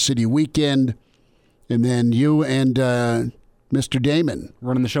Hail Varsity weekend. And then you and Mr. Damon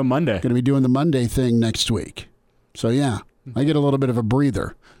running the show Monday. Going to be doing the Monday thing next week. So yeah, I get a little bit of a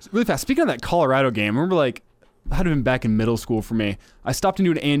breather. Really fast. Speaking of that Colorado game, I remember it had been back in middle school for me. I stopped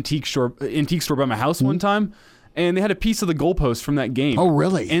into an antique store by my house one time, and they had a piece of the goalpost from that game. Oh,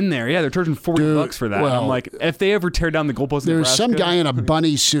 really? In there, yeah. They're charging $40 for that. Well, I'm like, if they ever tear down the goalpost, there's some guy in a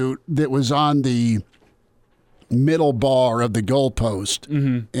bunny suit that was on the middle bar of the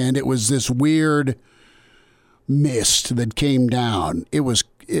goalpost, and it was this weird mist that came down.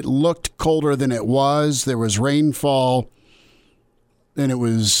 It looked colder than it was. There was rainfall. And it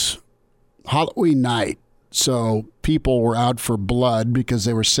was Halloween night, so people were out for blood because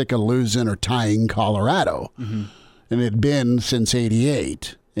they were sick of losing or tying Colorado. And it had been since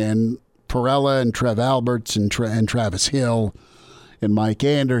 '88. And Perrella and Trev Alberts and Travis Hill and Mike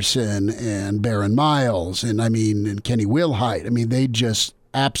Anderson and Baron Miles and Kenny Wilhite. They just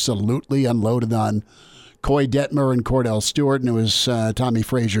absolutely unloaded on Coy Detmer and Cordell Stewart, and it was Tommy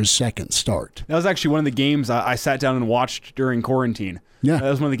Frazier's second start. That was actually one of the games I sat down and watched during quarantine. Yeah,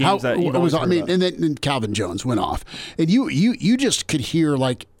 that was one of the games that it was. And then Calvin Jones went off, and you just could hear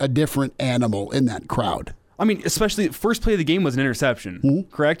like a different animal in that crowd. Especially the first play of the game was an interception,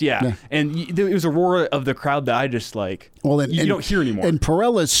 correct? Yeah. And it was a roar of the crowd that I just you don't hear anymore. And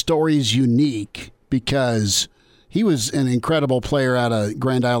Perella's story is unique because he was an incredible player out of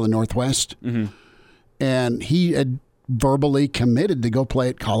Grand Island Northwest. And he had verbally committed to go play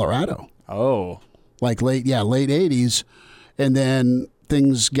at Colorado. Oh. Late 80s. And then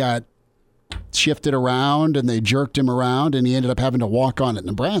things got shifted around and they jerked him around and he ended up having to walk on at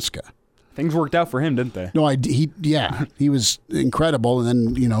Nebraska. Things worked out for him, didn't they? No, he was incredible.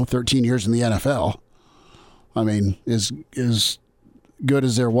 And then, 13 years in the NFL. As good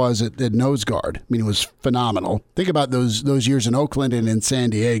as there was at nose guard. It was phenomenal. Think about those years in Oakland and in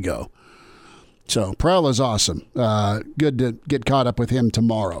San Diego. So Perella's awesome. Good to get caught up with him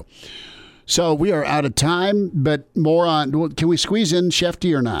tomorrow. So we are out of time, but more on. Can we squeeze in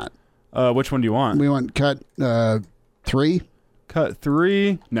Shefty or not? Which one do you want? We want cut 3. Cut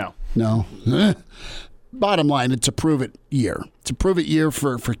 3? No. Bottom line, it's a prove it year. It's a prove it year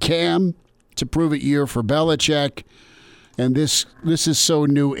for Cam. It's a prove-it year for Belichick. And this is so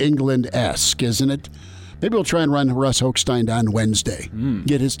New England-esque, isn't it? Maybe we'll try and run Russ Hochstein on Wednesday.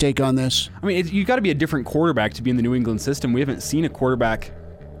 Get his take on this. I mean, you got to be a different quarterback to be in the New England system. We haven't seen a quarterback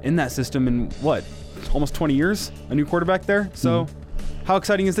in that system in, almost 20 years? A new quarterback there? So how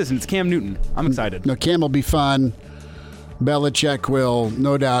exciting is this? And it's Cam Newton. I'm excited. No, Cam will be fun. Belichick will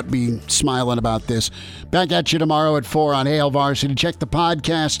no doubt be smiling about this. Back at you tomorrow at 4 on Hail Varsity. Check the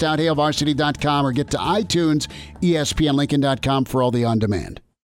podcast out, hailvarsity.com, or get to iTunes, espnlincoln.com for all the on-demand.